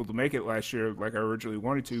wasn't able to make it last year like I originally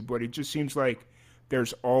wanted to, but it just seems like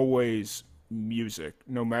there's always music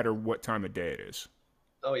no matter what time of day it is.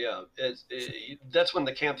 oh yeah, that's when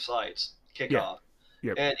the campsites kick Yeah. off.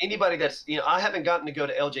 Yep. And anybody that's, you know, I haven't gotten to go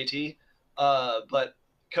to LJT, but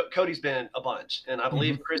Cody's been a bunch, and I Mm-hmm.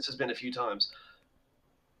 believe Chris has been a few times.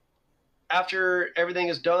 After everything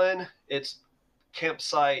is done, it's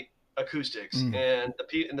campsite acoustics, Mm. and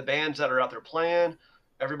the bands that are out there playing,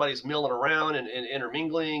 everybody's milling around and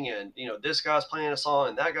intermingling, and you know, this guy's playing a song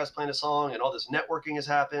and that guy's playing a song, and all this networking is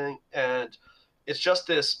happening, and it's just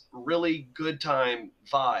this really good time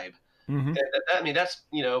vibe. Mm-hmm. And I mean, that's,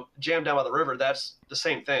 you know, Jam Down by the River. That's the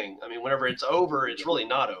same thing. I mean, whenever it's over, it's really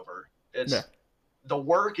not over. Yeah. It's the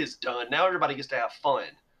work is done. Now everybody gets to have fun,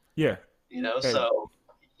 Yeah. you know? And, So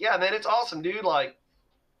yeah, man, it's awesome, dude. Like,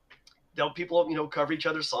 they'll people, you know, cover each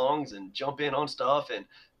other's songs and jump in on stuff. And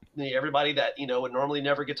everybody that, you know, would normally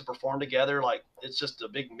never get to perform together, like, it's just a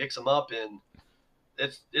big mix them up, and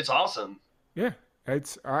it's awesome. yeah.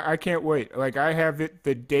 I can't wait. Like I have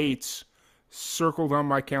the dates circled on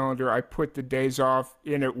my calendar. I put the days off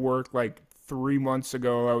in at work like 3 months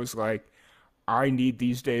ago. I was like, I need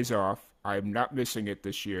these days off. I'm not missing it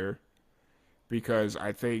this year because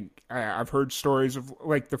I think I've heard stories of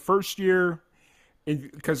like the first year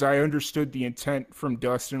because I understood the intent from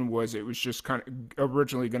Dustin was it was just kind of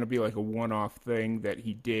originally going to be like a one-off thing that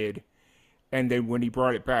he did, and then when he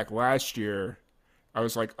brought it back last year, I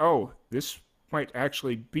was like, oh, this might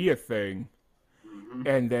actually be a thing. Hmm.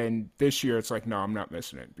 And then this year, it's like, no, I'm not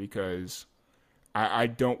missing it because I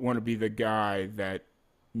don't want to be the guy that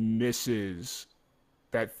misses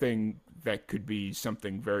that thing that could be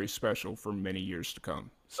something very special for many years to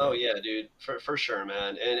come. Oh So, yeah, dude, for sure,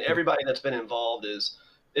 man. And yeah. everybody that's been involved is,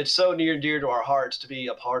 it's so near and dear to our hearts to be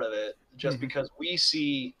a part of it, just Mm-hmm. because we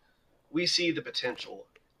see the potential.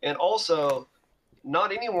 And also,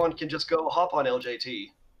 not anyone can just go hop on LJT.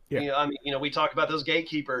 Yeah. You know, I mean, you know, we talk about those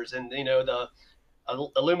gatekeepers and, you know, the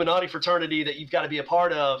Illuminati fraternity that you've got to be a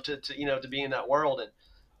part of to you know, to be in that world.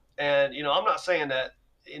 And you know, I'm not saying that,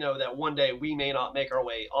 you know, that one day we may not make our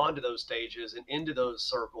way onto those stages and into those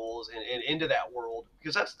circles and into that world,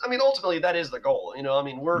 because that's, I mean, ultimately that is the goal. You know, I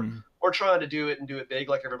mean, Mm-hmm. we're trying to do it and do it big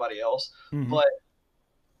like everybody else. Mm-hmm. But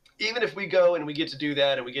even if we go and we get to do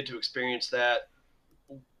that and we get to experience that,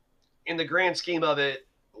 in the grand scheme of it,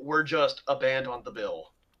 we're just a band on the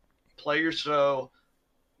bill. Play your show,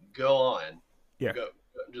 go on, Yeah. go,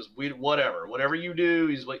 just whatever you do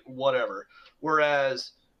is like whatever.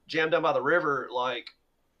 Whereas Jam Down by the River, like,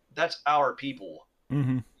 that's our people.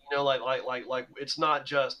 Mm-hmm. You know, like it's not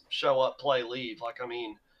just show up, play, leave. Like, I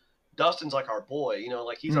mean, Dustin's like our boy. You know,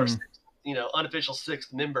 like he's our Mm-hmm. sixth, you know, unofficial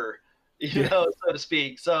sixth member. You Yeah. know, so to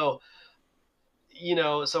speak. So you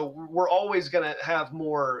know, so we're always gonna have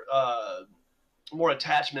more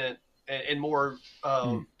attachment and more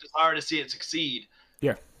Mm. desire to see it succeed.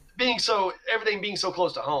 Yeah. Being so, everything being so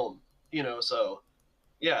close to home. So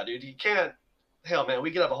yeah, dude, you can't. Hell, man,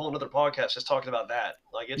 we could have a whole nother podcast just talking about that.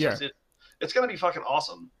 Like, Yeah, it's gonna be fucking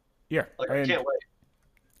awesome. yeah, Like, I and can't wait.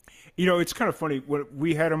 it's kind of funny when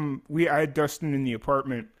we had him. I had Dustin in the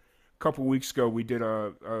apartment a couple weeks ago. We did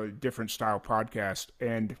a different style podcast,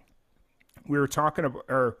 and we were talking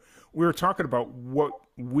about what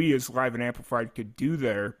we as Live and Amplified could do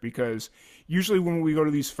there, because usually when we go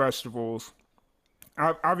to these festivals,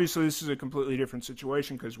 obviously this is a completely different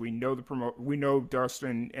situation because we know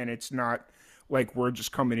Dustin, and it's not like we're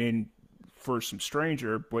just coming in for some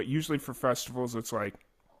stranger. But usually for festivals, it's like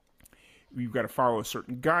you've got to follow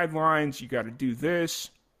certain guidelines, you got to do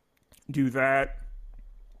this, do that,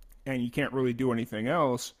 and you can't really do anything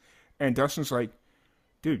else. And Dustin's like,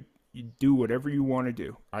 dude, you do whatever you want to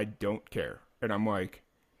do. I don't care. And I'm like,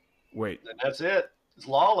 wait. And that's it. It's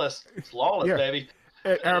lawless. It's lawless, Yeah. baby.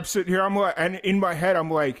 And I'm sitting here, I'm like, and in my head, I'm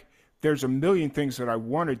like, there's a million things that I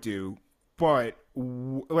want to do, but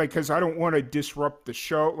like, because I don't want to disrupt the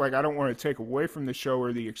show. Like, I don't want to take away from the show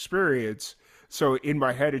or the experience. So in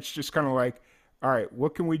my head, it's just kind of like, all right,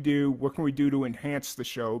 what can we do? What can we do to enhance the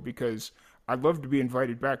show? Because I'd love to be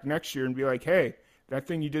invited back next year and be like, hey, that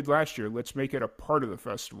thing you did last year, let's make it a part of the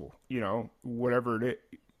festival, whatever it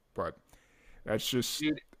is. But that's just.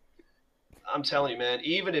 Dude, I'm telling you, man,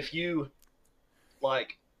 even if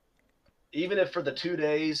for the 2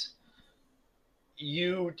 days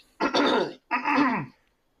you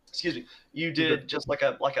excuse me, you did just like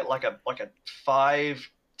a 5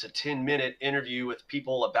 to 10 minute interview with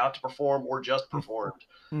people about to perform or just performed.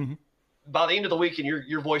 Mm-hmm. By the end of the weekend,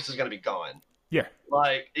 your voice is going to be gone. Yeah.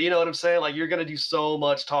 Like, you know what I'm saying? Like, you're going to do so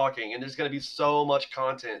much talking, and there's going to be so much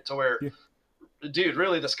content to where, dude,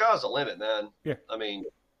 really, the sky's the limit, man. Yeah. I mean,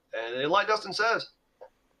 and like Dustin says,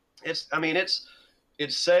 it's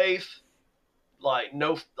safe. Like,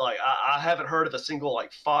 I haven't heard of a single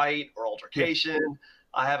like fight or altercation. Yeah.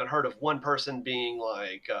 I haven't heard of one person being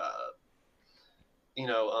like,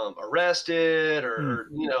 arrested or,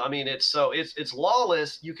 it's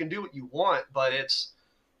lawless. You can do what you want, but it's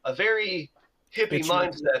a very hippie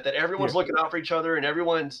mindset that everyone's looking out for each other and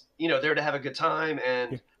everyone's, there to have a good time.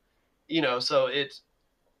 And, so it's,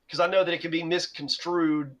 because I know that it can be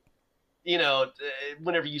misconstrued,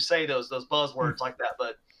 whenever you say those buzzwords like that.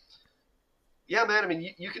 But yeah, man, I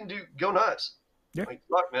mean, you can go nuts. Yeah. Like,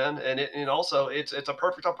 fuck, man. And also it's a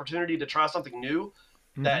perfect opportunity to try something new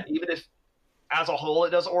that even if as a whole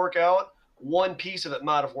it doesn't work out, one piece of it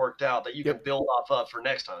might have worked out that you can build off of for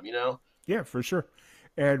next time, Yeah, for sure.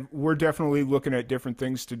 And we're definitely looking at different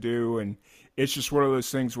things to do. And it's just one of those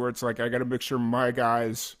things where it's like, I got to make sure my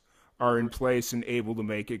guys are in place and able to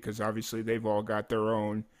make it, because obviously they've all got their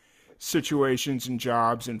own situations and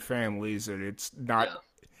jobs and families, and it's not. Yeah.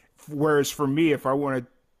 Whereas for me, if I want to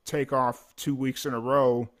take off 2 weeks in a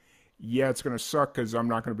row, it's going to suck because I'm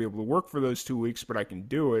not going to be able to work for those 2 weeks, but I can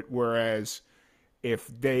do it. Whereas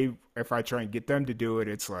if I try and get them to do it,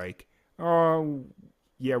 it's like, oh,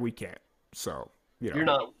 yeah, we can't. So, you're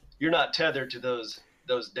not tethered to those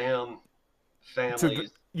damn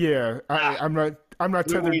families. I'm not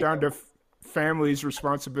tethered down to family's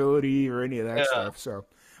responsibility or any of that stuff. So,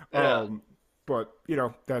 but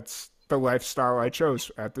that's the lifestyle I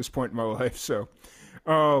chose at this point in my life. So,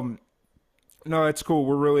 no, that's cool.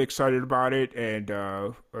 We're really excited about it, and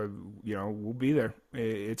we'll be there.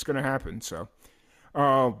 It's going to happen. So,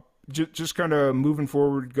 just kind of moving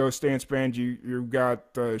forward, Ghost Dance Band. You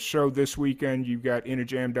got the show this weekend. You've got In a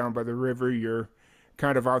Jam down by the river. You're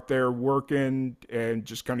kind of out there working and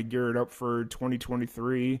just kind of geared up for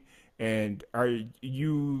 2023. And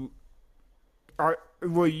you're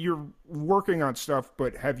working on stuff,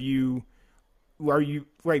 but are you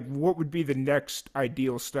like, what would be the next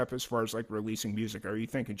ideal step as far as like releasing music? Are you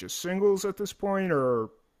thinking just singles at this point,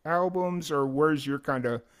 or albums, or where's your kind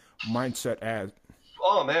of mindset at?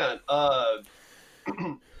 Oh man.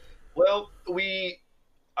 Well,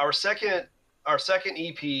 our second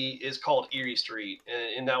EP is called Erie Street,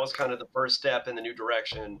 and that was kind of the first step in the new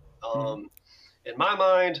direction. In my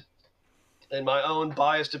mind, in my own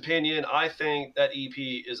biased opinion, I think that EP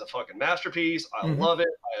is a fucking masterpiece. I love it.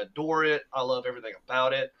 I adore it. I love everything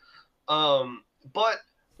about it. But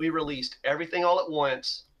we released everything all at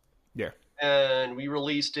once. Yeah. And we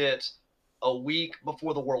released it a week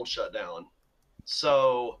before the world shut down.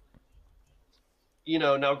 So,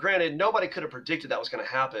 now granted, nobody could have predicted that was going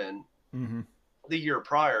to happen the year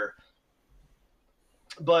prior.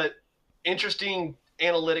 But interesting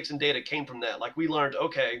analytics and data came from that. Like, we learned,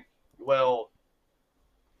 okay, well,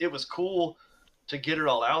 it was cool to get it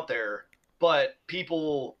all out there, but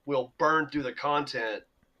people will burn through the content.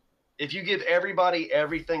 If you give everybody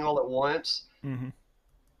everything all at once,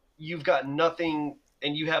 you've got nothing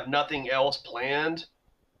and you have nothing else planned,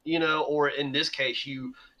 or in this case,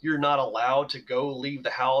 you're not allowed to go leave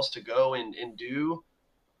the house to go and do,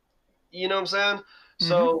 you know what I'm saying? Mm-hmm.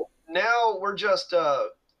 So now we're just,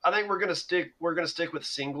 I think we're gonna stick with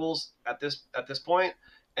singles at this point,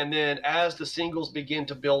 and then as the singles begin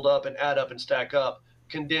to build up and add up and stack up,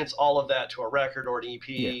 condense all of that to a record or an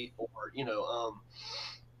Yeah. EP, or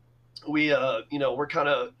we're kind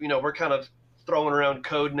of throwing around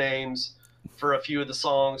code names for a few of the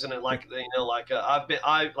songs, and I like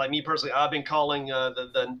me personally, I've been calling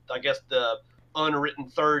the I guess the unwritten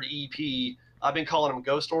third EP, I've been calling them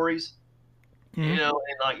Ghost Stories,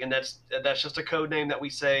 Mm-hmm. and that's just a code name that we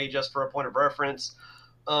say just for a point of reference.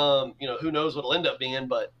 Who knows what it'll end up being,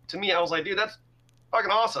 but to me, I was like, dude, that's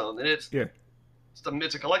fucking awesome, and Yeah.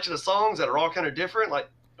 it's a collection of songs that are all kind of different, like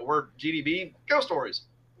the word GDB, Ghost Stories,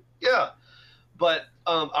 yeah. But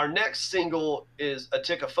our next single is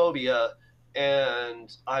Aticophobia,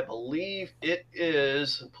 and I believe it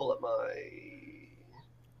is.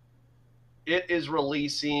 It is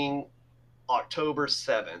releasing October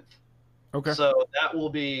 7th. Okay. So that'll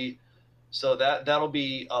be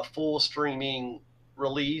a full streaming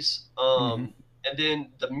release. Mm-hmm. And then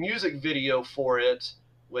the music video for it,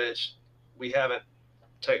 which we haven't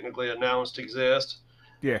technically announced exists,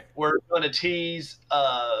 Yeah. we're going to tease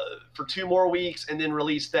for 2 more weeks and then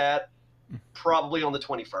release that probably on the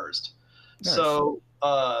 21st. Nice. So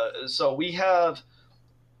we have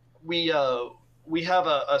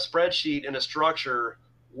a spreadsheet and a structure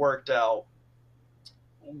worked out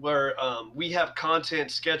where we have content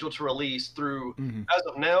scheduled to release through, as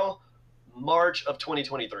of now, March of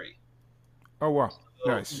 2023. Oh wow.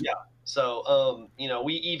 So, Nice. Yeah. So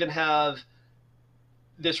we even have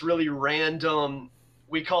this really random,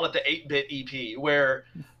 we call it the 8-bit EP, where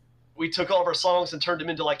we took all of our songs and turned them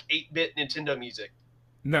into like 8-bit Nintendo music.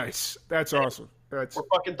 Nice. That's awesome. We're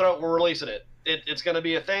releasing it. It's going to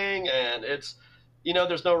be a thing, and it's,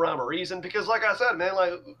 there's no rhyme or reason, because like I said, man,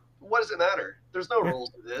 like, what does it matter? There's no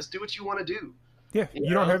rules to this. Do what you want to do. Yeah.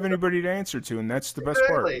 You don't have anybody to answer to, and that's the best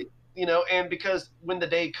part. And because when the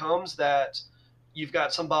day comes that you've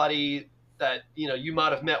got somebody that, you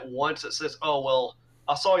might have met once that says, oh, well,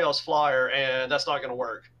 I saw y'all's flyer and that's not going to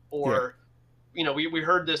work. Or, we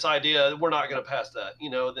heard this idea, we're not going to pass that,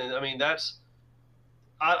 then, I mean, that's,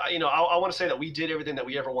 I want to say that we did everything that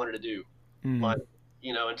we ever wanted to do. Mm-hmm. Like,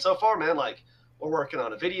 and so far, man, like, we're working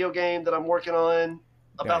on a video game that I'm working on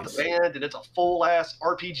about the band, and it's a full ass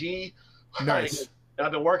RPG. Nice. And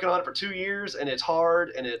I've been working on it for 2 years, and it's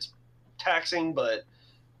hard and it's taxing, but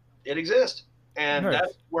it exists. And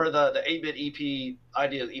that's where the 8-bit EP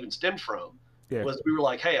idea even stemmed from. Yeah. Was we were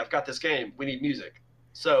like, hey, I've got this game, we need music.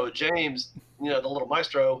 So James, the little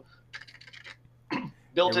maestro,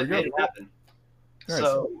 built it and made it happen. Nice.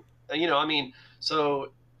 So,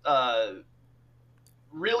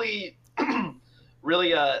 really,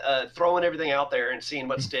 really throwing everything out there and seeing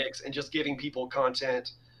what sticks, and just giving people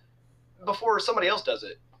content before somebody else does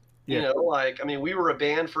it. Yeah. We were a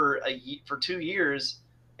band for 2 years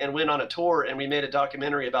and went on a tour, and we made a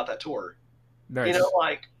documentary about that tour. Nice.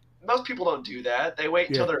 Most people don't do that. They wait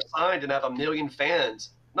until they're signed and have 1 million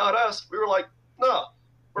fans. Not us. We were like, no,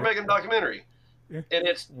 we're making a documentary. Yeah. And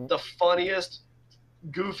it's the funniest,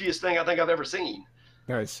 goofiest thing I think I've ever seen.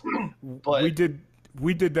 Nice. But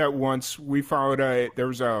we did that once. We followed there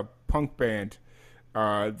was a punk band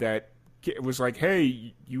that it was like,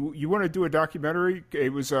 hey, you want to do a documentary?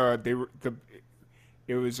 It was them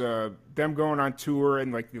going on tour,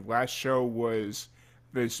 and like the last show was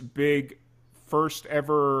this big first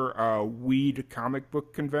ever weed comic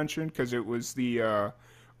book convention, because it was the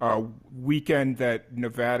weekend that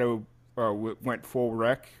Nevada went full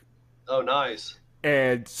rec. Oh, nice.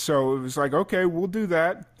 And so it was like, okay, we'll do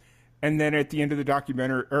that. And then at the end of the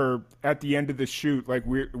documentary, or at the end of the shoot, like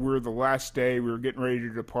we're the last day, we were getting ready to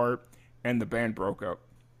depart, and the band broke up.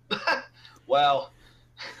 Wow.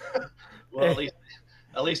 Well,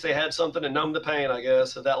 at least they had something to numb the pain, I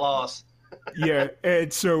guess, of that loss. Yeah,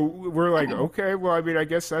 and so we're like, okay, well, I mean, I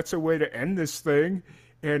guess that's a way to end this thing.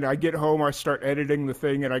 And I get home, I start editing the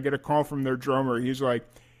thing, and I get a call from their drummer. He's like,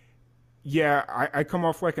 yeah, I come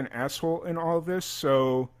off like an asshole in all of this,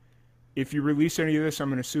 so if you release any of this, I'm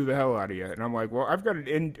going to sue the hell out of you. And I'm like, well, I've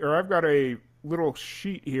got a little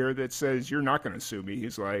sheet here that says you're not going to sue me.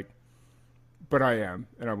 He's like, but I am.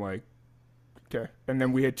 And I'm like, okay. And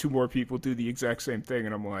then we had 2 more people do the exact same thing,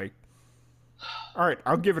 and I'm like, all right,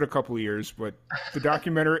 I'll give it a couple of years, but the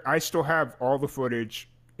documentary, I still have all the footage.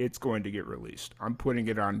 It's going to get released. I'm putting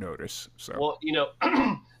it on notice. So, well,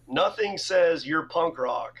 nothing says you're punk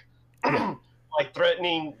rock like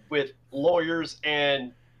threatening with lawyers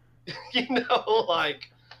and You know,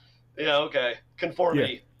 like, yeah, okay, Yeah.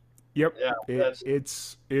 conformity. Yep. Yeah,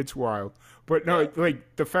 that's It's wild. But yeah. no,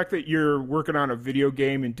 like the fact that you're working on a video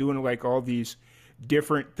game and doing like all these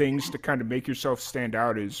different things to kind of make yourself stand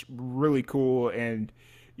out is really cool. And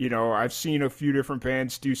I've seen a few different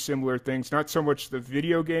bands do similar things. Not so much the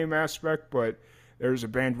video game aspect, but there's a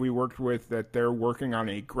band we worked with that they're working on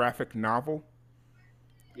a graphic novel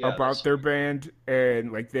Yeah, about that's their band,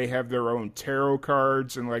 and like they have their own tarot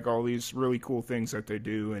cards and like all these really cool things that they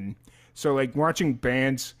do. And so like watching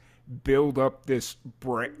bands build up this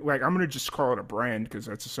brand, like I'm gonna just call it a brand because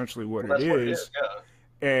that's essentially what it that's what it is. is,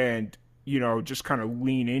 Yeah. and just kind of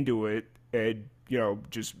lean into it and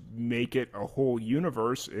just make it a whole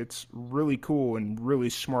universe. It's really cool and really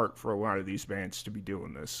smart for a lot of these bands to be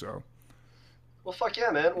doing this. So Well, fuck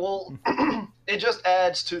yeah, man. Well, it just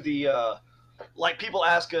adds to the like people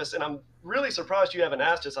ask us, and I'm really surprised you haven't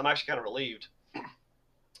asked us. I'm actually kind of relieved.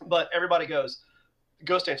 But everybody goes,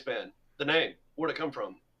 Ghost Dance Band, the name, where'd it come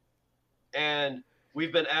from? And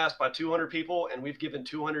we've been asked by 200 people, and we've given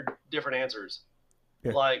 200 different answers.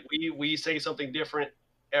 yeah. Like we say something different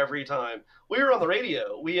every time. We were on the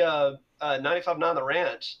radio. We 95.9 The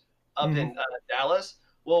Ranch up Mm-hmm. in Dallas.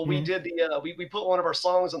 Well, we Mm-hmm. did the we put one of our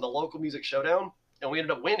songs on the local music showdown, and we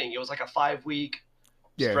ended up winning. It was like a 5 week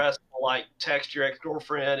Yeah. stressful, like text your ex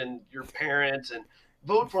girlfriend and your parents and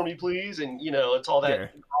vote for me, please, and it's all that Yeah.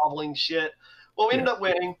 groveling shit. Well, we Yeah. ended up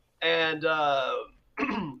winning, and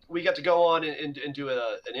we got to go on and do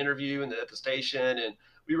an interview at the station, and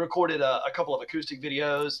we recorded a couple of acoustic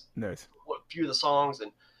videos, Nice. a few of the songs,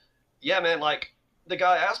 and yeah, man, like the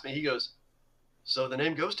guy asked me, he goes, "So the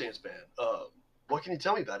name Ghost Dance Band, what can you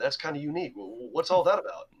tell me about it? That's kind of unique. What's all that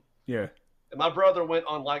about?" Yeah. And my brother went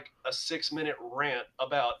on like a 6 minute rant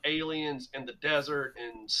about aliens in the desert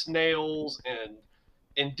and snails and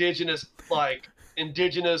indigenous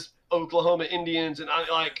indigenous Oklahoma Indians, and I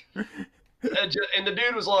like, and the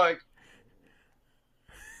dude was like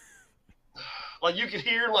you could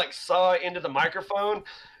hear him like sigh into the microphone,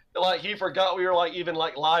 like he forgot we were like even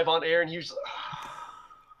like live on air, and he was.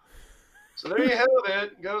 So there you have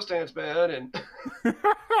it, Ghost Dance Band, and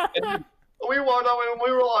we walked up and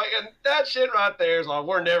we were like, and that shit right there is like,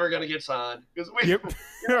 we're never gonna get signed because we Yep.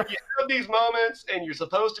 you have these moments and you're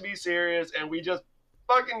supposed to be serious, and we just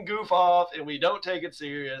fucking goof off and we don't take it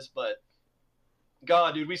serious. But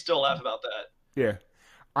God, dude, we still laugh about that. Yeah.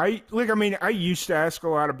 I used to ask a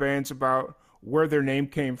lot of bands about where their name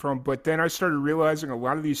came from, but then I started realizing a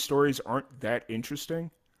lot of these stories aren't that interesting.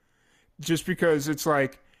 Just because it's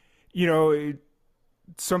like,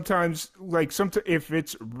 sometimes like if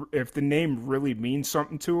the name really means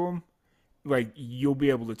something to them, like you'll be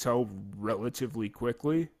able to tell relatively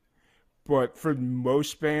quickly. But for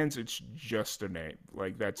most bands, it's just a name.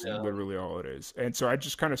 Like that's Yeah, literally all it is. And so I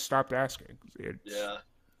just kind of stopped asking. It's yeah.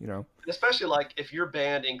 you know, Especially like if your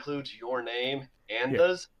band includes your name and yeah,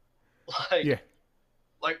 does, like yeah,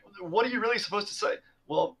 like what are you really supposed to say?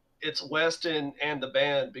 Well, it's Weston and the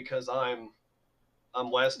band because I'm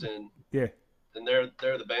Weston yeah, and they're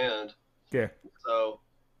the band. yeah, So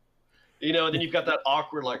and then you've got that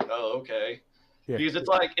awkward like, oh, okay. yeah, Because it's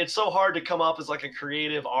like it's so hard to come up as like a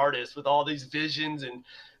creative artist with all these visions, and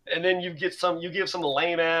then you give some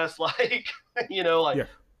lame ass like like yeah,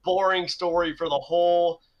 boring story for the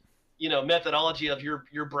whole methodology of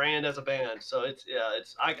your brand as a band. So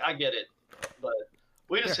I get it, but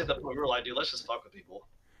we just yeah, hit the point where we're like, dude, let's just fuck with people.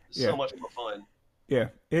 It's yeah, so much more fun. yeah.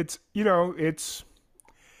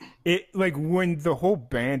 It like when the whole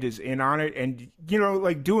band is in on it, and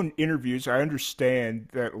like doing interviews. I understand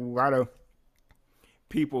that a lot of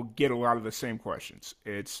people get a lot of the same questions.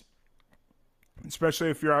 It's especially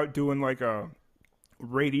if you're out doing like a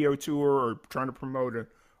radio tour or trying to promote a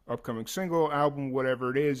upcoming single, album,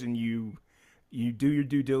 whatever it is, and you do your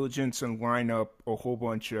due diligence and line up a whole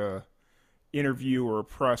bunch of interview or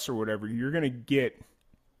press or whatever, you're going to get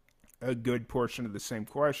a good portion of the same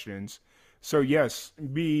questions. So yes,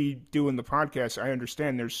 me doing the podcast, I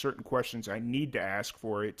understand there's certain questions I need to ask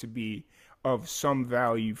for it to be of some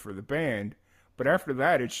value for the band. But after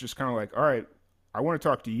that, it's just kind of like, all right, I want to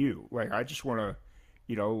talk to you. Like, I just want to,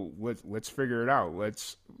 let's figure it out.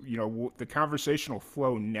 Let's, the conversation will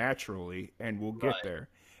flow naturally, and we'll get Right, there.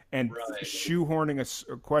 And right. shoehorning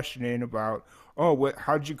a question in about, oh,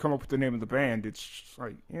 how did you come up with the name of the band? It's just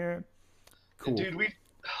like, yeah, And cool, dude,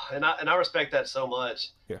 I respect that so much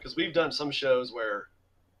yeah, because we've done some shows where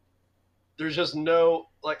there's just no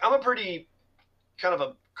like I'm a pretty kind of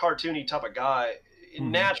a cartoony type of guy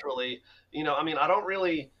mm-hmm. naturally. I mean, I don't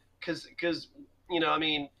really because I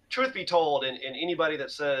mean, truth be told, and anybody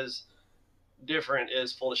that says different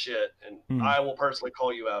is full of shit, and Mm. I will personally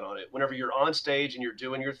call you out on it. Whenever you're on stage and you're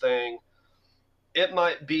doing your thing, it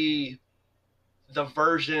might be the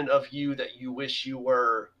version of you that you wish you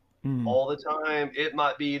were Mm. all the time. It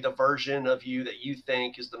might be the version of you that you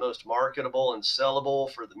think is the most marketable and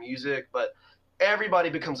sellable for the music, but everybody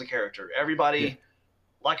becomes a character. Yeah. Everybody,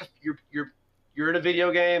 like, if you're in a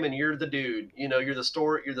video game and you're the dude, you know, you're the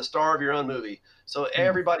star of your own movie. So Mm.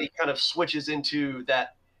 everybody kind of switches into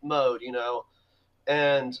that mode, you know.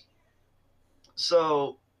 And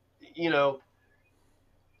so, you know,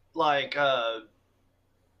 like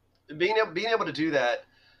being able to do that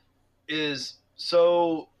is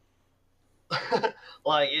so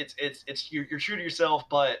like it's you're true to yourself,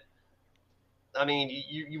 but I mean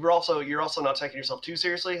you're also not taking yourself too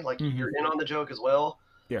seriously. Like Mm-hmm. you're in on the joke as well.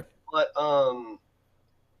 Yeah. But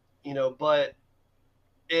but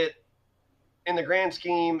it in the grand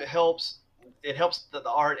scheme helps. It helps the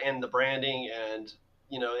art and the branding and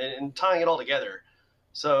and tying it all together.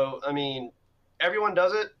 So I mean, everyone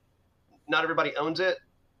does it. Not everybody owns it.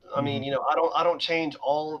 I Mm-hmm. mean, I don't change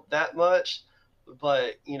all that much,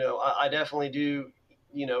 but I definitely do,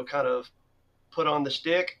 kind of put on the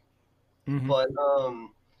stick. Mm-hmm. But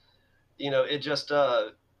it just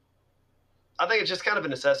I think it's just kind of a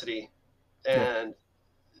necessity, Yeah. and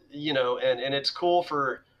and it's cool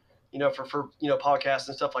for podcasts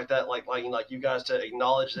and stuff like that, like you guys to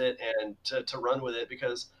acknowledge it and to run with it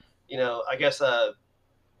because I guess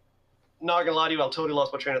not gonna lie to you, I totally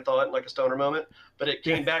lost my train of thought in like a stoner moment, but it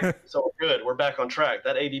came back. Yeah. So good, we're back on track.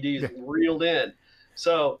 That ADD is Yeah. reeled in.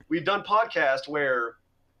 So we've done podcasts where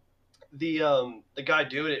the guy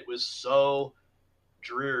doing it was so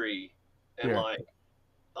dreary and Yeah. like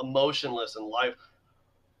emotionless and life.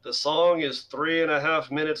 The song is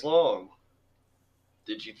 3.5 minutes long.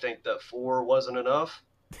 Did you think that 4 wasn't enough?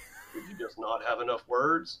 Did you just not have enough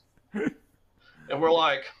words? And we're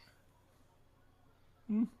like,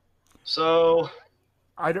 so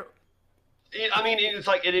I don't. I mean, it's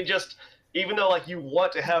like it just even though like you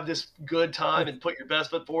want to have this good time and put your best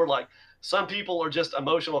foot forward, like some people are just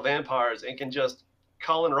emotional vampires and can just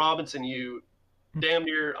Colin Robinson you damn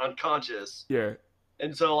near unconscious. Yeah.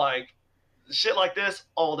 And so like shit like this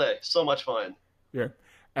all day, so much fun. Yeah.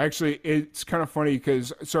 Actually, it's kind of funny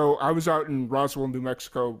because so I was out in Roswell, New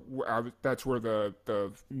Mexico. That's where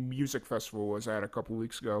the music festival was at a couple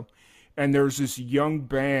weeks ago, and there was this young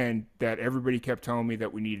band that everybody kept telling me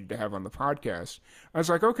that we needed to have on the podcast. I was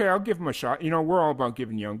like, okay, I'll give them a shot. You know, we're all about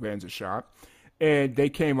giving young bands a shot. And they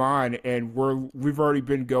came on, and we've already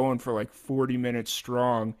been going for like 40 minutes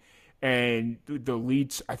strong. And the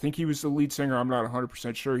lead, I think he was the lead singer. I'm not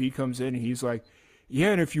 100% sure. He comes in and he's like,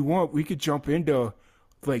 yeah, and if you want, we could jump into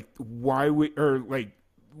like why we or like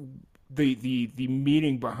the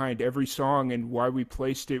meaning behind every song and why we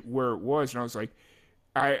placed it where it was. And I was like,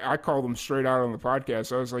 I called him straight out on the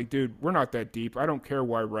podcast. I was like, dude, we're not that deep. I don't care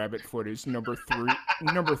why Rabbit Foot is number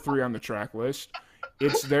three on the track list.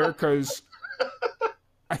 It's there because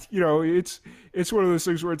it's one of those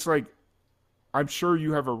things where it's like I'm sure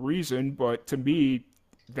you have a reason, but to me,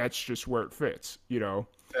 that's just where it fits. Yeah.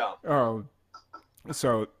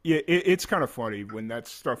 So yeah, it's kind of funny when that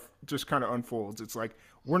stuff just kind of unfolds. It's like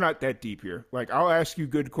we're not that deep here. Like I'll ask you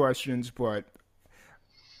good questions, but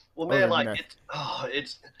Well, other man, than like that,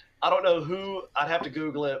 it's I don't know who. I'd have to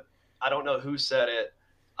Google it. I don't know who said it.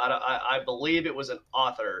 I believe it was an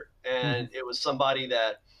author, mhm. and it was somebody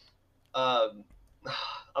that um,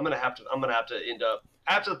 I'm gonna have to end up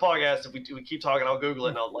after the podcast. If we keep talking, I'll Google it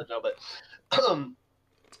and I'll let you know. But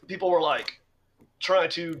people were like trying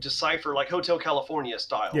to decipher like Hotel California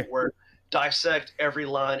style, Yeah, where dissect every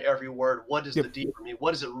line, every word. What does the yep, deeper mean?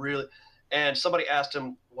 What is it really? And somebody asked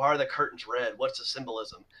him, "Why are the curtains red? What's the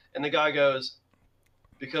symbolism?" And the guy goes,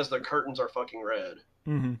 "Because the curtains are fucking red.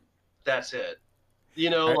 hmm That's it."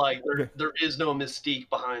 Like yeah, there is no mystique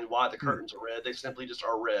behind why the yeah. curtains are red. They simply just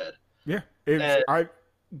are red. Yeah. If And I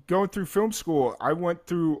going through film school, I went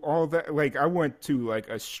through all that. Like I went to like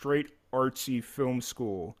a straight artsy film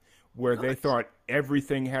school where they nice. thought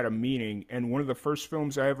everything had a meaning. And one of the first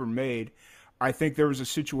films I ever made, I think there was a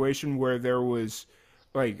situation where there was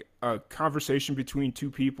like a conversation between two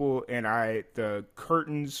people, and the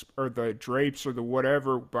curtains or the drapes or the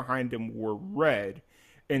whatever behind them were red,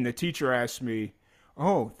 and the teacher asked me,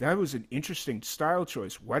 "Oh, that was an interesting style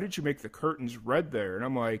choice. Why did you make the curtains red there?" And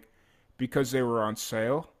I'm like, because they were on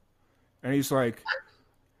sale. And he's like,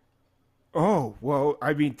 oh, well,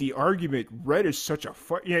 I mean, the argument, red is such a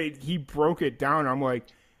he broke it down. I'm like,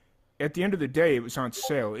 at the end of the day, it was on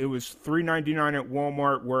sale. It was $3.99 at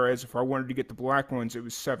Walmart, whereas if I wanted to get the black ones, it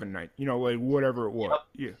was $7.99. Like whatever it was.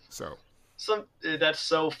 Yep. Yeah. So That's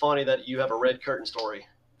so funny that you have a red curtain story.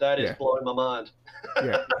 That is Yeah, blowing my mind.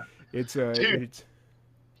 yeah. Dude,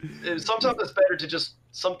 It's sometimes it's better to just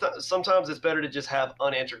sometimes it's better to just have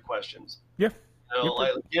unanswered questions. yeah, You know,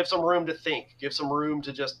 yep, like give some room to think, give some room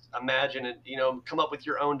to just imagine and come up with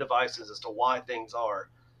your own devices as to why things are.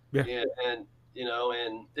 yeah, And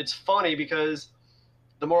and it's funny because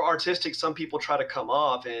the more artistic some people try to come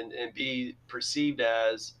off and be perceived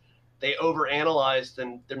as, they overanalyze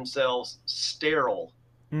themselves sterile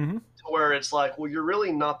mm-hmm, to where it's like, well, you're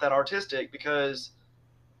really not that artistic because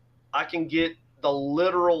I can get the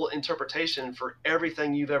literal interpretation for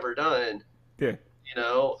everything you've ever done. yeah,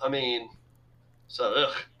 I mean,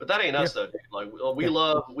 so, but that ain't yeah, us though, dude. Like we yeah.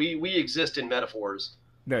 love, we exist in metaphors.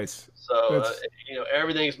 Nice. So, That's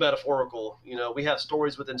everything is metaphorical. We have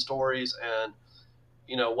stories within stories, and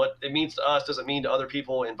what it means to us doesn't mean to other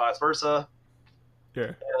people, and vice versa.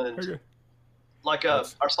 yeah. And Okay. like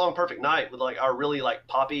That's our song "Perfect Night" with like our really like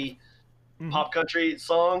poppy mm-hmm, pop country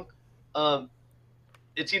song, um,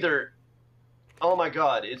 it's either, oh my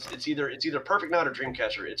god, it's either "Perfect Night" or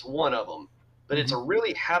 "Dreamcatcher." It's one of them, but it's mm-hmm. a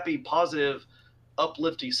really happy, positive,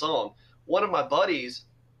 uplifting song. One of my buddies,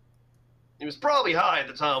 he was probably high at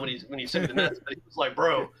the time when he sent me the message, but he was like, Yeah,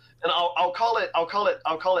 "Bro," and I'll call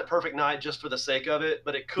it "Perfect Night" just for the sake of it,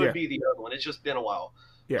 but it could yeah, be the other one. It's just been a while.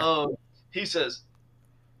 yeah. He says,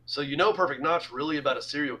 "So Perfect Night's really about a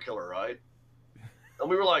serial killer, right?" And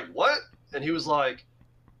we were like, "What?" And he was like,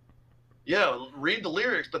 "Yeah, read the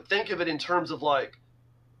lyrics, but think of it in terms of like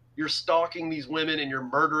you're stalking these women and you're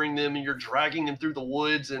murdering them and you're dragging them through the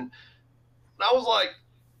woods." And I was like,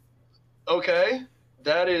 "Okay,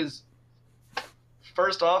 that is,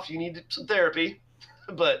 first off, you need some therapy,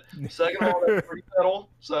 but second of all, that's pretty metal.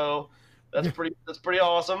 So that's pretty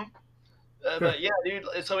awesome." Yeah, But yeah, dude.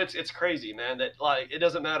 So it's crazy, man. That like it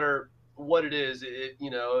doesn't matter what it is.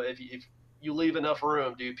 If you leave enough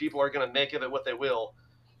room, dude, people are gonna make of it what they will.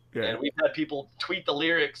 yeah. And we've had people tweet the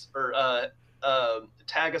lyrics or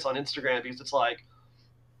tag us on Instagram because it's like,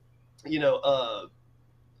 you know,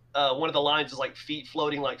 one of the lines is like feet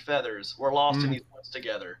floating like feathers. We're lost in Mm, these woods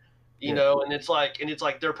together, yeah, and it's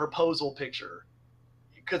like their proposal picture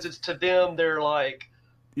because it's to them. They're like,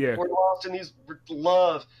 yeah. we're lost in these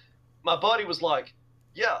love. My buddy was like,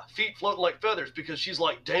 yeah, feet floating like feathers because she's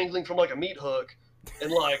like dangling from like a meat hook,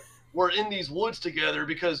 and like we're in these woods together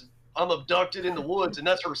because I'm abducted in the woods, and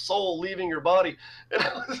that's her soul leaving her body. And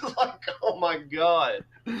I was like, oh my god.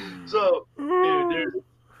 So, dude,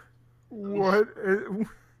 What?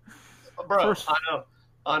 bro, First,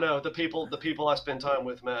 I know the people I spend time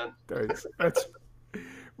with, man. that's.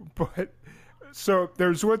 But so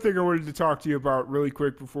there's one thing I wanted to talk to you about really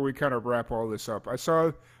quick before we kind of wrap all this up. I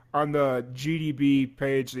saw on the GDB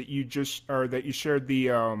page that you shared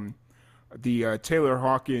the Taylor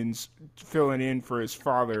Hawkins filling in for his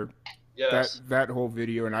father, Yes, that whole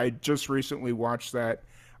video, and I just recently watched that.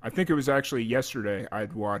 I think it was actually yesterday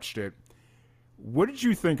I'd watched it. What did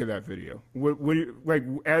you think of that video? Like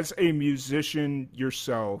as a musician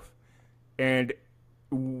yourself, and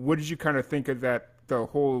what did you kind of think of the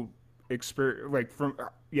whole experience? Like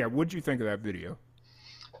yeah, what did you think of that video?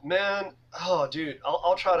 man. Oh, dude,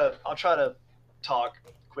 I'll try to talk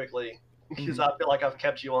quickly because Hmm. I feel like I've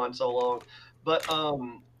kept you on so long. But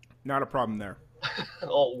Not a problem there.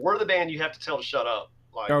 oh, we're the band you have to tell to shut up.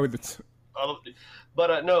 Like, Oh, that's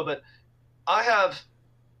but no, but I have.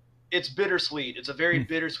 It's bittersweet. It's a very mm,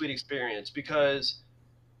 bittersweet experience because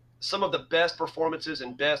some of the best performances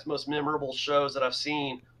and best, most memorable shows that I've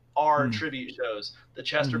seen are mm, tribute shows. The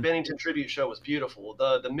Chester mm, Bennington tribute show was beautiful.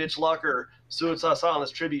 The Mitch Lucker Suicide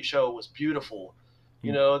Silence tribute show was beautiful.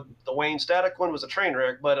 mm, The Wayne Static one was a train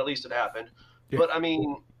wreck, but at least it happened. yeah, But I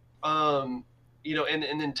mean, and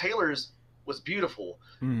then Taylor's was beautiful.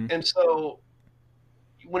 mm, And so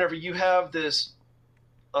whenever you have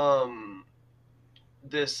um,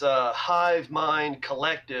 this hive mind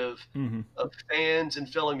collective mm, of fans and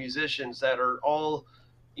fellow musicians that are all,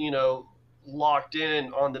 you know, locked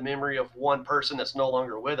in on the memory of one person that's no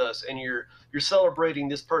longer with us, and you're celebrating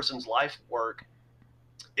this person's life work.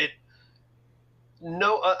 It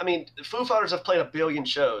no, I mean, Foo Fighters have played a billion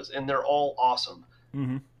shows, and they're all awesome.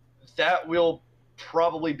 mm, That will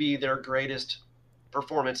probably be their greatest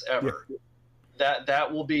performance yeah, ever.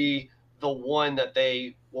 That will be the one that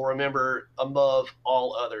they will remember above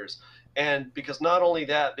all others. And because not only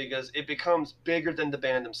that, because it becomes bigger than the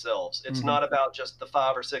band themselves. It's mm, not about just the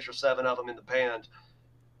 5 or 6 or 7 of them in the band.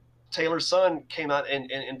 Taylor's son came out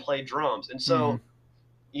and played drums. And mm, so,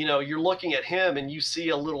 you're looking at him and you see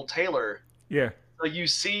a little Taylor. yeah, So you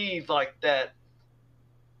see like that,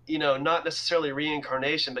 not necessarily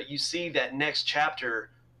reincarnation, but you see that next chapter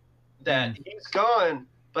that he's gone,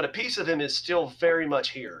 but a piece of him is still very much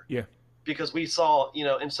here. Yeah. Because we saw,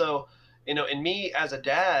 and so, and me as a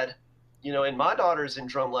dad, and my daughter's in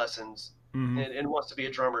drum lessons and wants to be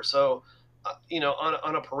a drummer. So,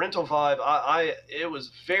 on a parental vibe, it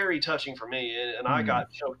was very touching for me, and I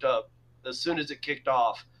got choked up as soon as it kicked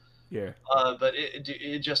off. Yeah. But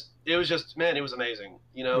it was just, man, it was amazing,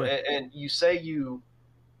 and you say you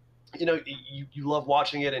love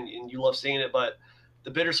watching it and you love seeing it, but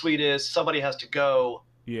the bittersweet is somebody has to go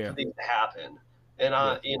for things to happen. And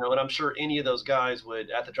and I'm sure any of those guys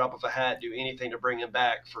would, at the drop of a hat, do anything to bring him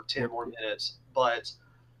back for 10 more minutes. But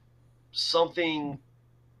something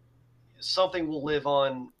will live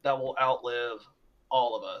on that will outlive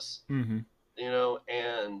all of us. And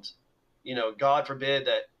God forbid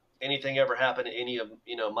that anything ever happened to any of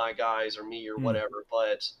my guys or me or whatever.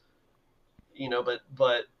 But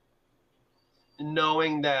but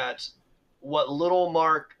knowing that what little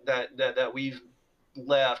mark that we've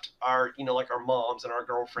left our like our moms and our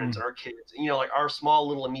girlfriends and our kids, like our small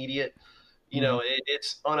little immediate,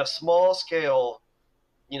 it's on a small scale,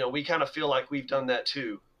 we kind of feel like we've done that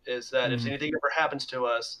too, is that if anything ever happens to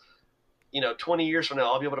us, 20 years from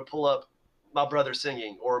now, I'll be able to pull up my brother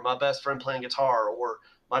singing or my best friend playing guitar or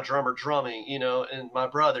my drummer drumming, and my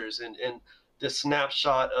brothers and this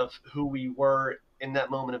snapshot of who we were in that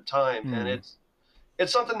moment of time. And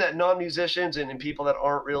it's something that non-musicians and people that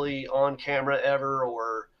aren't really on camera ever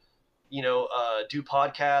or, do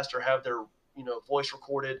podcast or have their, voice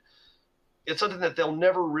recorded. It's something that they'll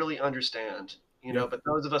never really understand, but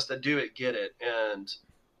those of us that do it, get it. And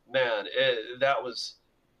man, that was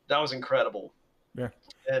incredible. Yeah.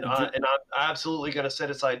 And I'm absolutely going to set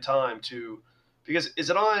aside time because is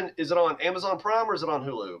it on Amazon Prime or is it on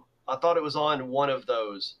Hulu? I thought it was on one of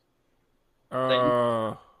those.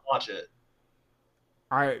 Watch it.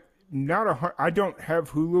 I don't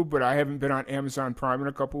have Hulu, but I haven't been on Amazon Prime in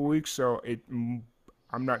a couple of weeks, so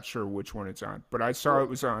I'm not sure which one it's on. But I saw it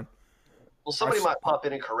was on. Well, somebody might pop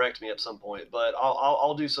in and correct me at some point, but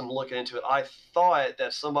I'll do some looking into it. I thought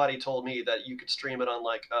that somebody told me that you could stream it on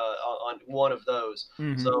on one of those,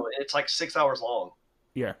 so it's like 6 hours long.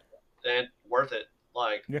 Yeah, and worth it.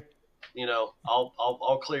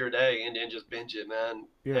 I'll clear a day and just binge it, man.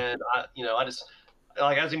 Yeah. And I just.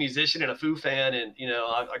 Like as a musician and a Foo fan, and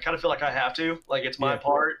I kind of feel like I have to, like it's my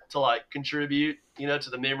part to like contribute, to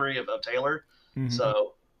the memory of Taylor.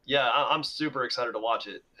 So yeah, I'm super excited to watch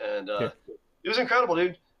it, and it was incredible,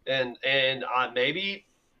 dude. And maybe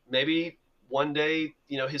one day,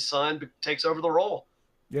 his son takes over the role.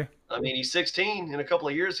 Yeah, I mean he's 16. In a couple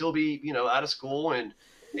of years he'll be out of school and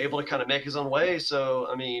able to kind of make his own way. So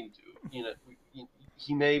I mean,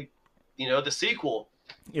 he may, the sequel.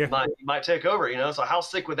 Yeah, might take over, so how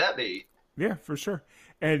sick would that be? Yeah, for sure.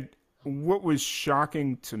 And what was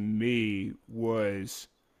shocking to me was,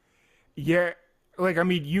 you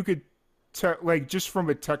could tell, just from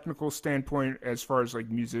a technical standpoint, as far as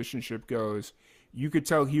musicianship goes, you could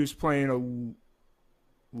tell he was playing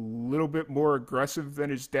a little bit more aggressive than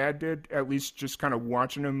his dad did, at least just kind of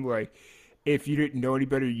watching him. If you didn't know any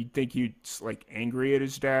better, you'd think he's angry at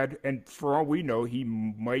his dad. And for all we know, he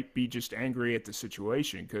might be just angry at the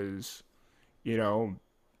situation because,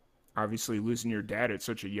 obviously losing your dad at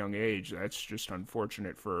such a young age, that's just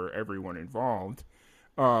unfortunate for everyone involved.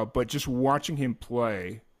 But just watching him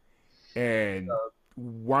play and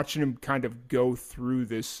watching him kind of go through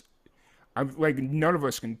this, none of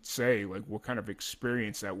us can say what kind of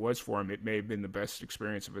experience that was for him. It may have been the best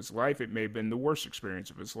experience of his life. It may have been the worst experience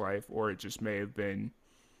of his life, or it just may have been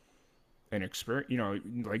an experience,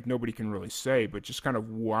 nobody can really say, but just kind of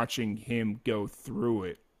watching him go through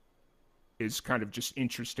it is kind of just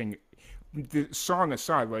interesting. The song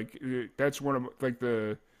aside, that's one of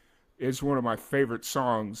is one of my favorite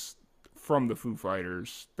songs from the Foo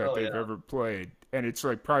Fighters that they've ever played. And it's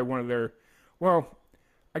probably one of their,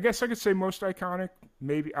 I guess I could say most iconic,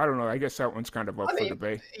 maybe. I don't know. I guess that one's kind of up for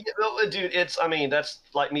debate. Dude, that's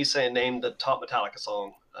like me saying name the top Metallica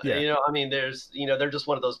song. Yeah. There's, they're just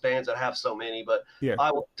one of those bands that have so many, but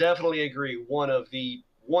I will definitely agree one of the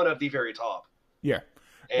very top. Yeah.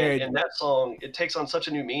 And that song, it takes on such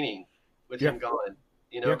a new meaning with him gone,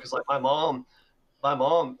 because my mom,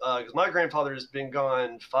 because my grandfather has been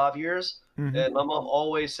gone 5 years, and my mom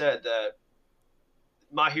always said that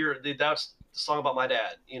that's the song about my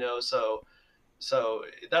dad, so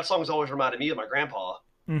that song's always reminded me of my grandpa,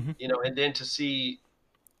 and then to see,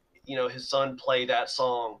 his son play that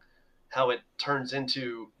song, how it turns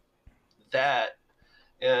into that.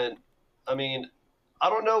 And I mean, I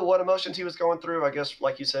don't know what emotions he was going through. I guess,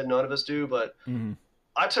 like you said, none of us do, but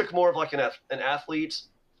I took more of an athlete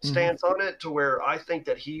stance on it, to where I think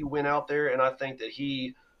that he went out there and I think that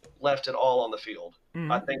he left it all on the field.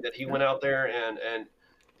 I think that he went out there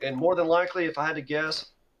and more than likely, if I had to guess,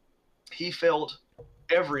 he felt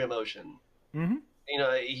every emotion. You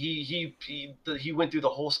know, he went through the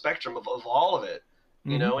whole spectrum of all of it.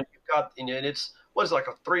 You know, and you've got, and it's, what is it, like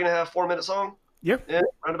a 3.5, 4 minute song? Yep. Yeah,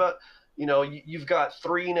 roundabout. You know, you've got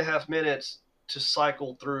 3.5 minutes to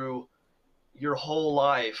cycle through your whole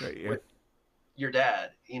life with your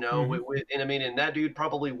dad. You know, and I mean, and that dude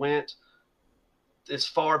probably went as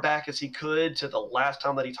far back as he could to the last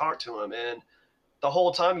time that he talked to him, and the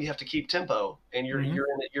whole time you have to keep tempo, and you're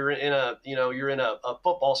in a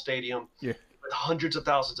football stadium with hundreds of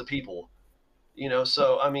thousands of people. You know,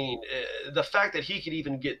 so I mean, the fact that he could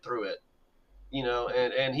even get through it, you know,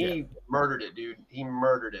 and he murdered it, dude. He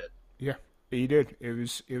murdered it. Yeah, he did. It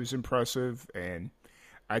was impressive, and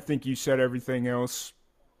I think you said everything else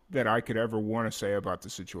that I could ever want to say about the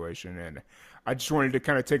situation. And I just wanted to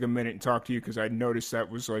kind of take a minute and talk to you because I noticed that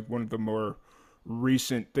was like one of the more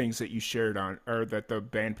recent things that you shared on, or that the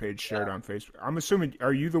band page shared on Facebook. I'm assuming,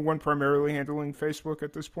 are you the one primarily handling Facebook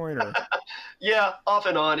at this point, or? Yeah, off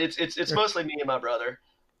and on. It's mostly me and my brother.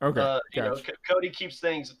 Okay, you know, Cody keeps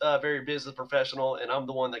things very business professional, and I'm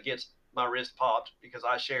the one that gets my wrist popped because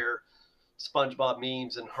I share SpongeBob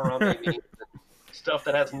memes and Harambe memes and stuff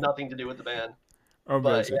that has nothing to do with the band.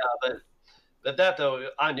 But yeah, but that though,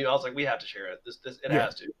 I was like, we have to share it. It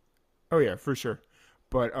has to. Oh yeah, for sure.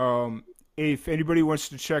 But if anybody wants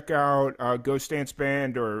to check out Ghost Dance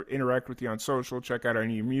Band or interact with you on social, check out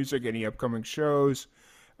any of your music, any upcoming shows,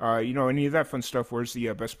 you know, any of that fun stuff, where's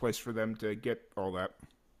the best place for them to get all that?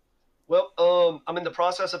 Well, I'm in the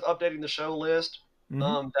process of updating the show list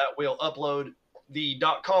that will upload the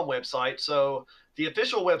 .com website. So the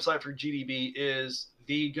official website for GDB is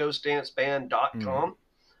theghostdanceband.com.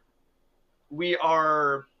 We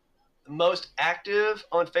are most active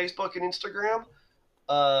on Facebook and Instagram.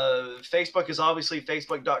 Facebook is obviously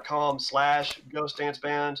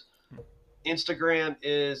facebook.com/ghostdanceband. Instagram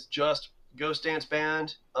is just Ghost Dance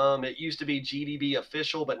Band. It used to be GDB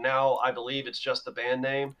official, but now I believe it's just the band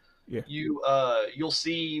name. Yeah. You'll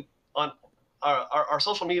see on our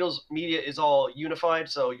social media is all unified,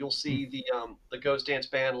 so you'll see the Ghost Dance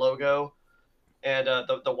Band logo and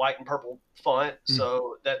the white and purple font.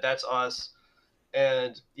 So that's us.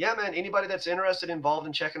 And yeah, man, anybody that's involved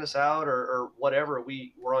in checking us out or whatever,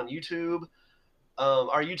 we're on YouTube.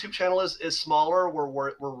 Our YouTube channel is smaller.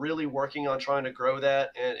 We're really working on trying to grow that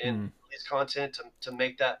and release content to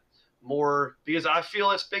make that more, because I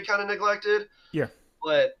feel it's been kind of neglected. Yeah.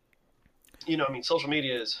 But you know, I mean, social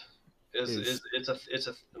media is it's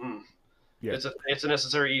a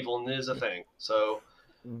necessary evil, and it is a thing. So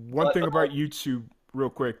one thing about YouTube, real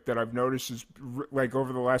quick, that I've noticed is like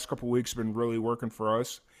over the last couple of weeks been really working for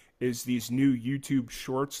us is these new YouTube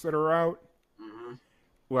shorts that are out.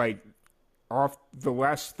 Like off the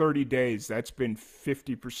last 30 days, that's been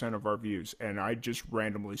 50% of our views, and I just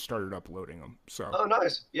randomly started uploading them. So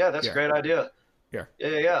nice. Yeah, that's a great idea. Yeah.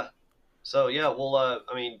 So yeah, we'll I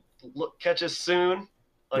mean, catch us soon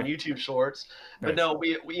on YouTube Shorts. But no,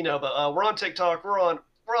 we you know, but we're on TikTok. We're on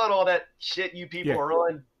all that shit you people are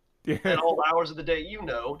on at all hours of the day. You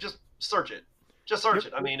know, just search it. Just search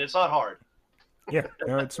it. I mean, it's not hard. Yeah,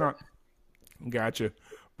 no, it's not. Gotcha.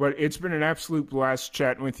 But it's been an absolute blast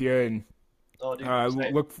chatting with you, and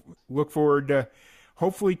look forward to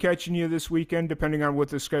hopefully catching you this weekend, depending on what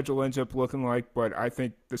the schedule ends up looking like. But I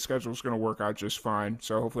think the schedule's going to work out just fine.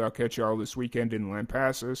 So hopefully I'll catch you all this weekend in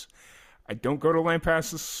Lampasas. I don't go to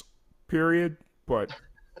Lampasas, period, but,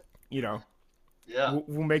 you know,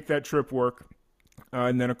 we'll make that trip work.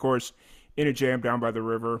 And then, of course, in a jam down by the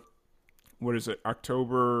river. What is it,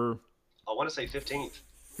 October? I want to say 15th.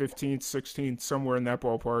 15th, 16th, somewhere in that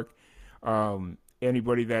ballpark.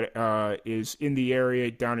 Anybody that is in the area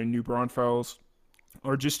down in New Braunfels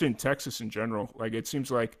or just in Texas in general, like it seems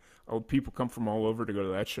like people come from all over to go to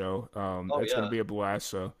that show. That's going to be a blast.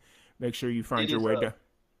 So make sure you find your way down.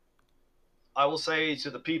 I will say to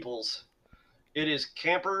the peoples, it is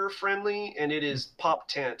camper friendly and it is pop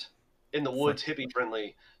tent in the woods hippie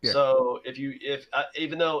friendly. Yeah. So if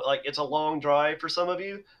even though like it's a long drive for some of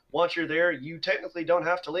you, once you're there, you technically don't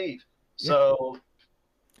have to leave. So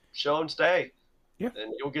show and stay. Yeah.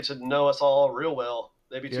 And you'll get to know us all real well,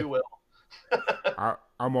 maybe too well.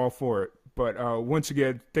 I'm all for it. But once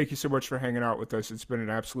again, thank you so much for hanging out with us. It's been an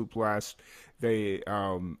absolute blast. I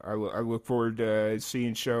look forward to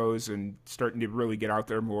seeing shows and starting to really get out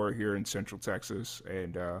there more here in Central Texas.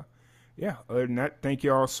 And Yeah, other than that, thank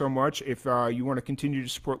you all so much. If you want to continue to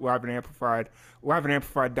support Live and Amplified,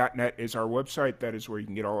 liveandamplified.net is our website. That is where you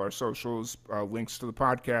can get all our socials, links to the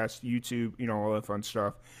podcast, YouTube, all that fun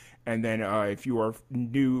stuff. And then if you are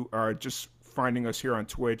new, just finding us here on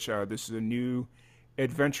Twitch, this is a new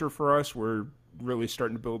adventure for us. We're really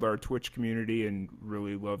starting to build our Twitch community and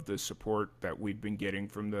really love the support that we've been getting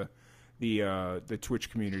from the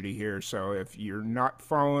Twitch community here. So if you're not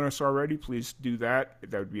following us already, please do that.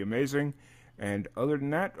 That would be amazing. And other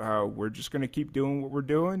than that, we're just going to keep doing what we're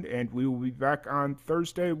doing, and we will be back on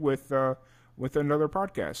Thursday with another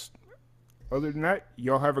podcast. Other than that,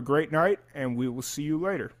 y'all have a great night, and we will see you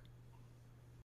later.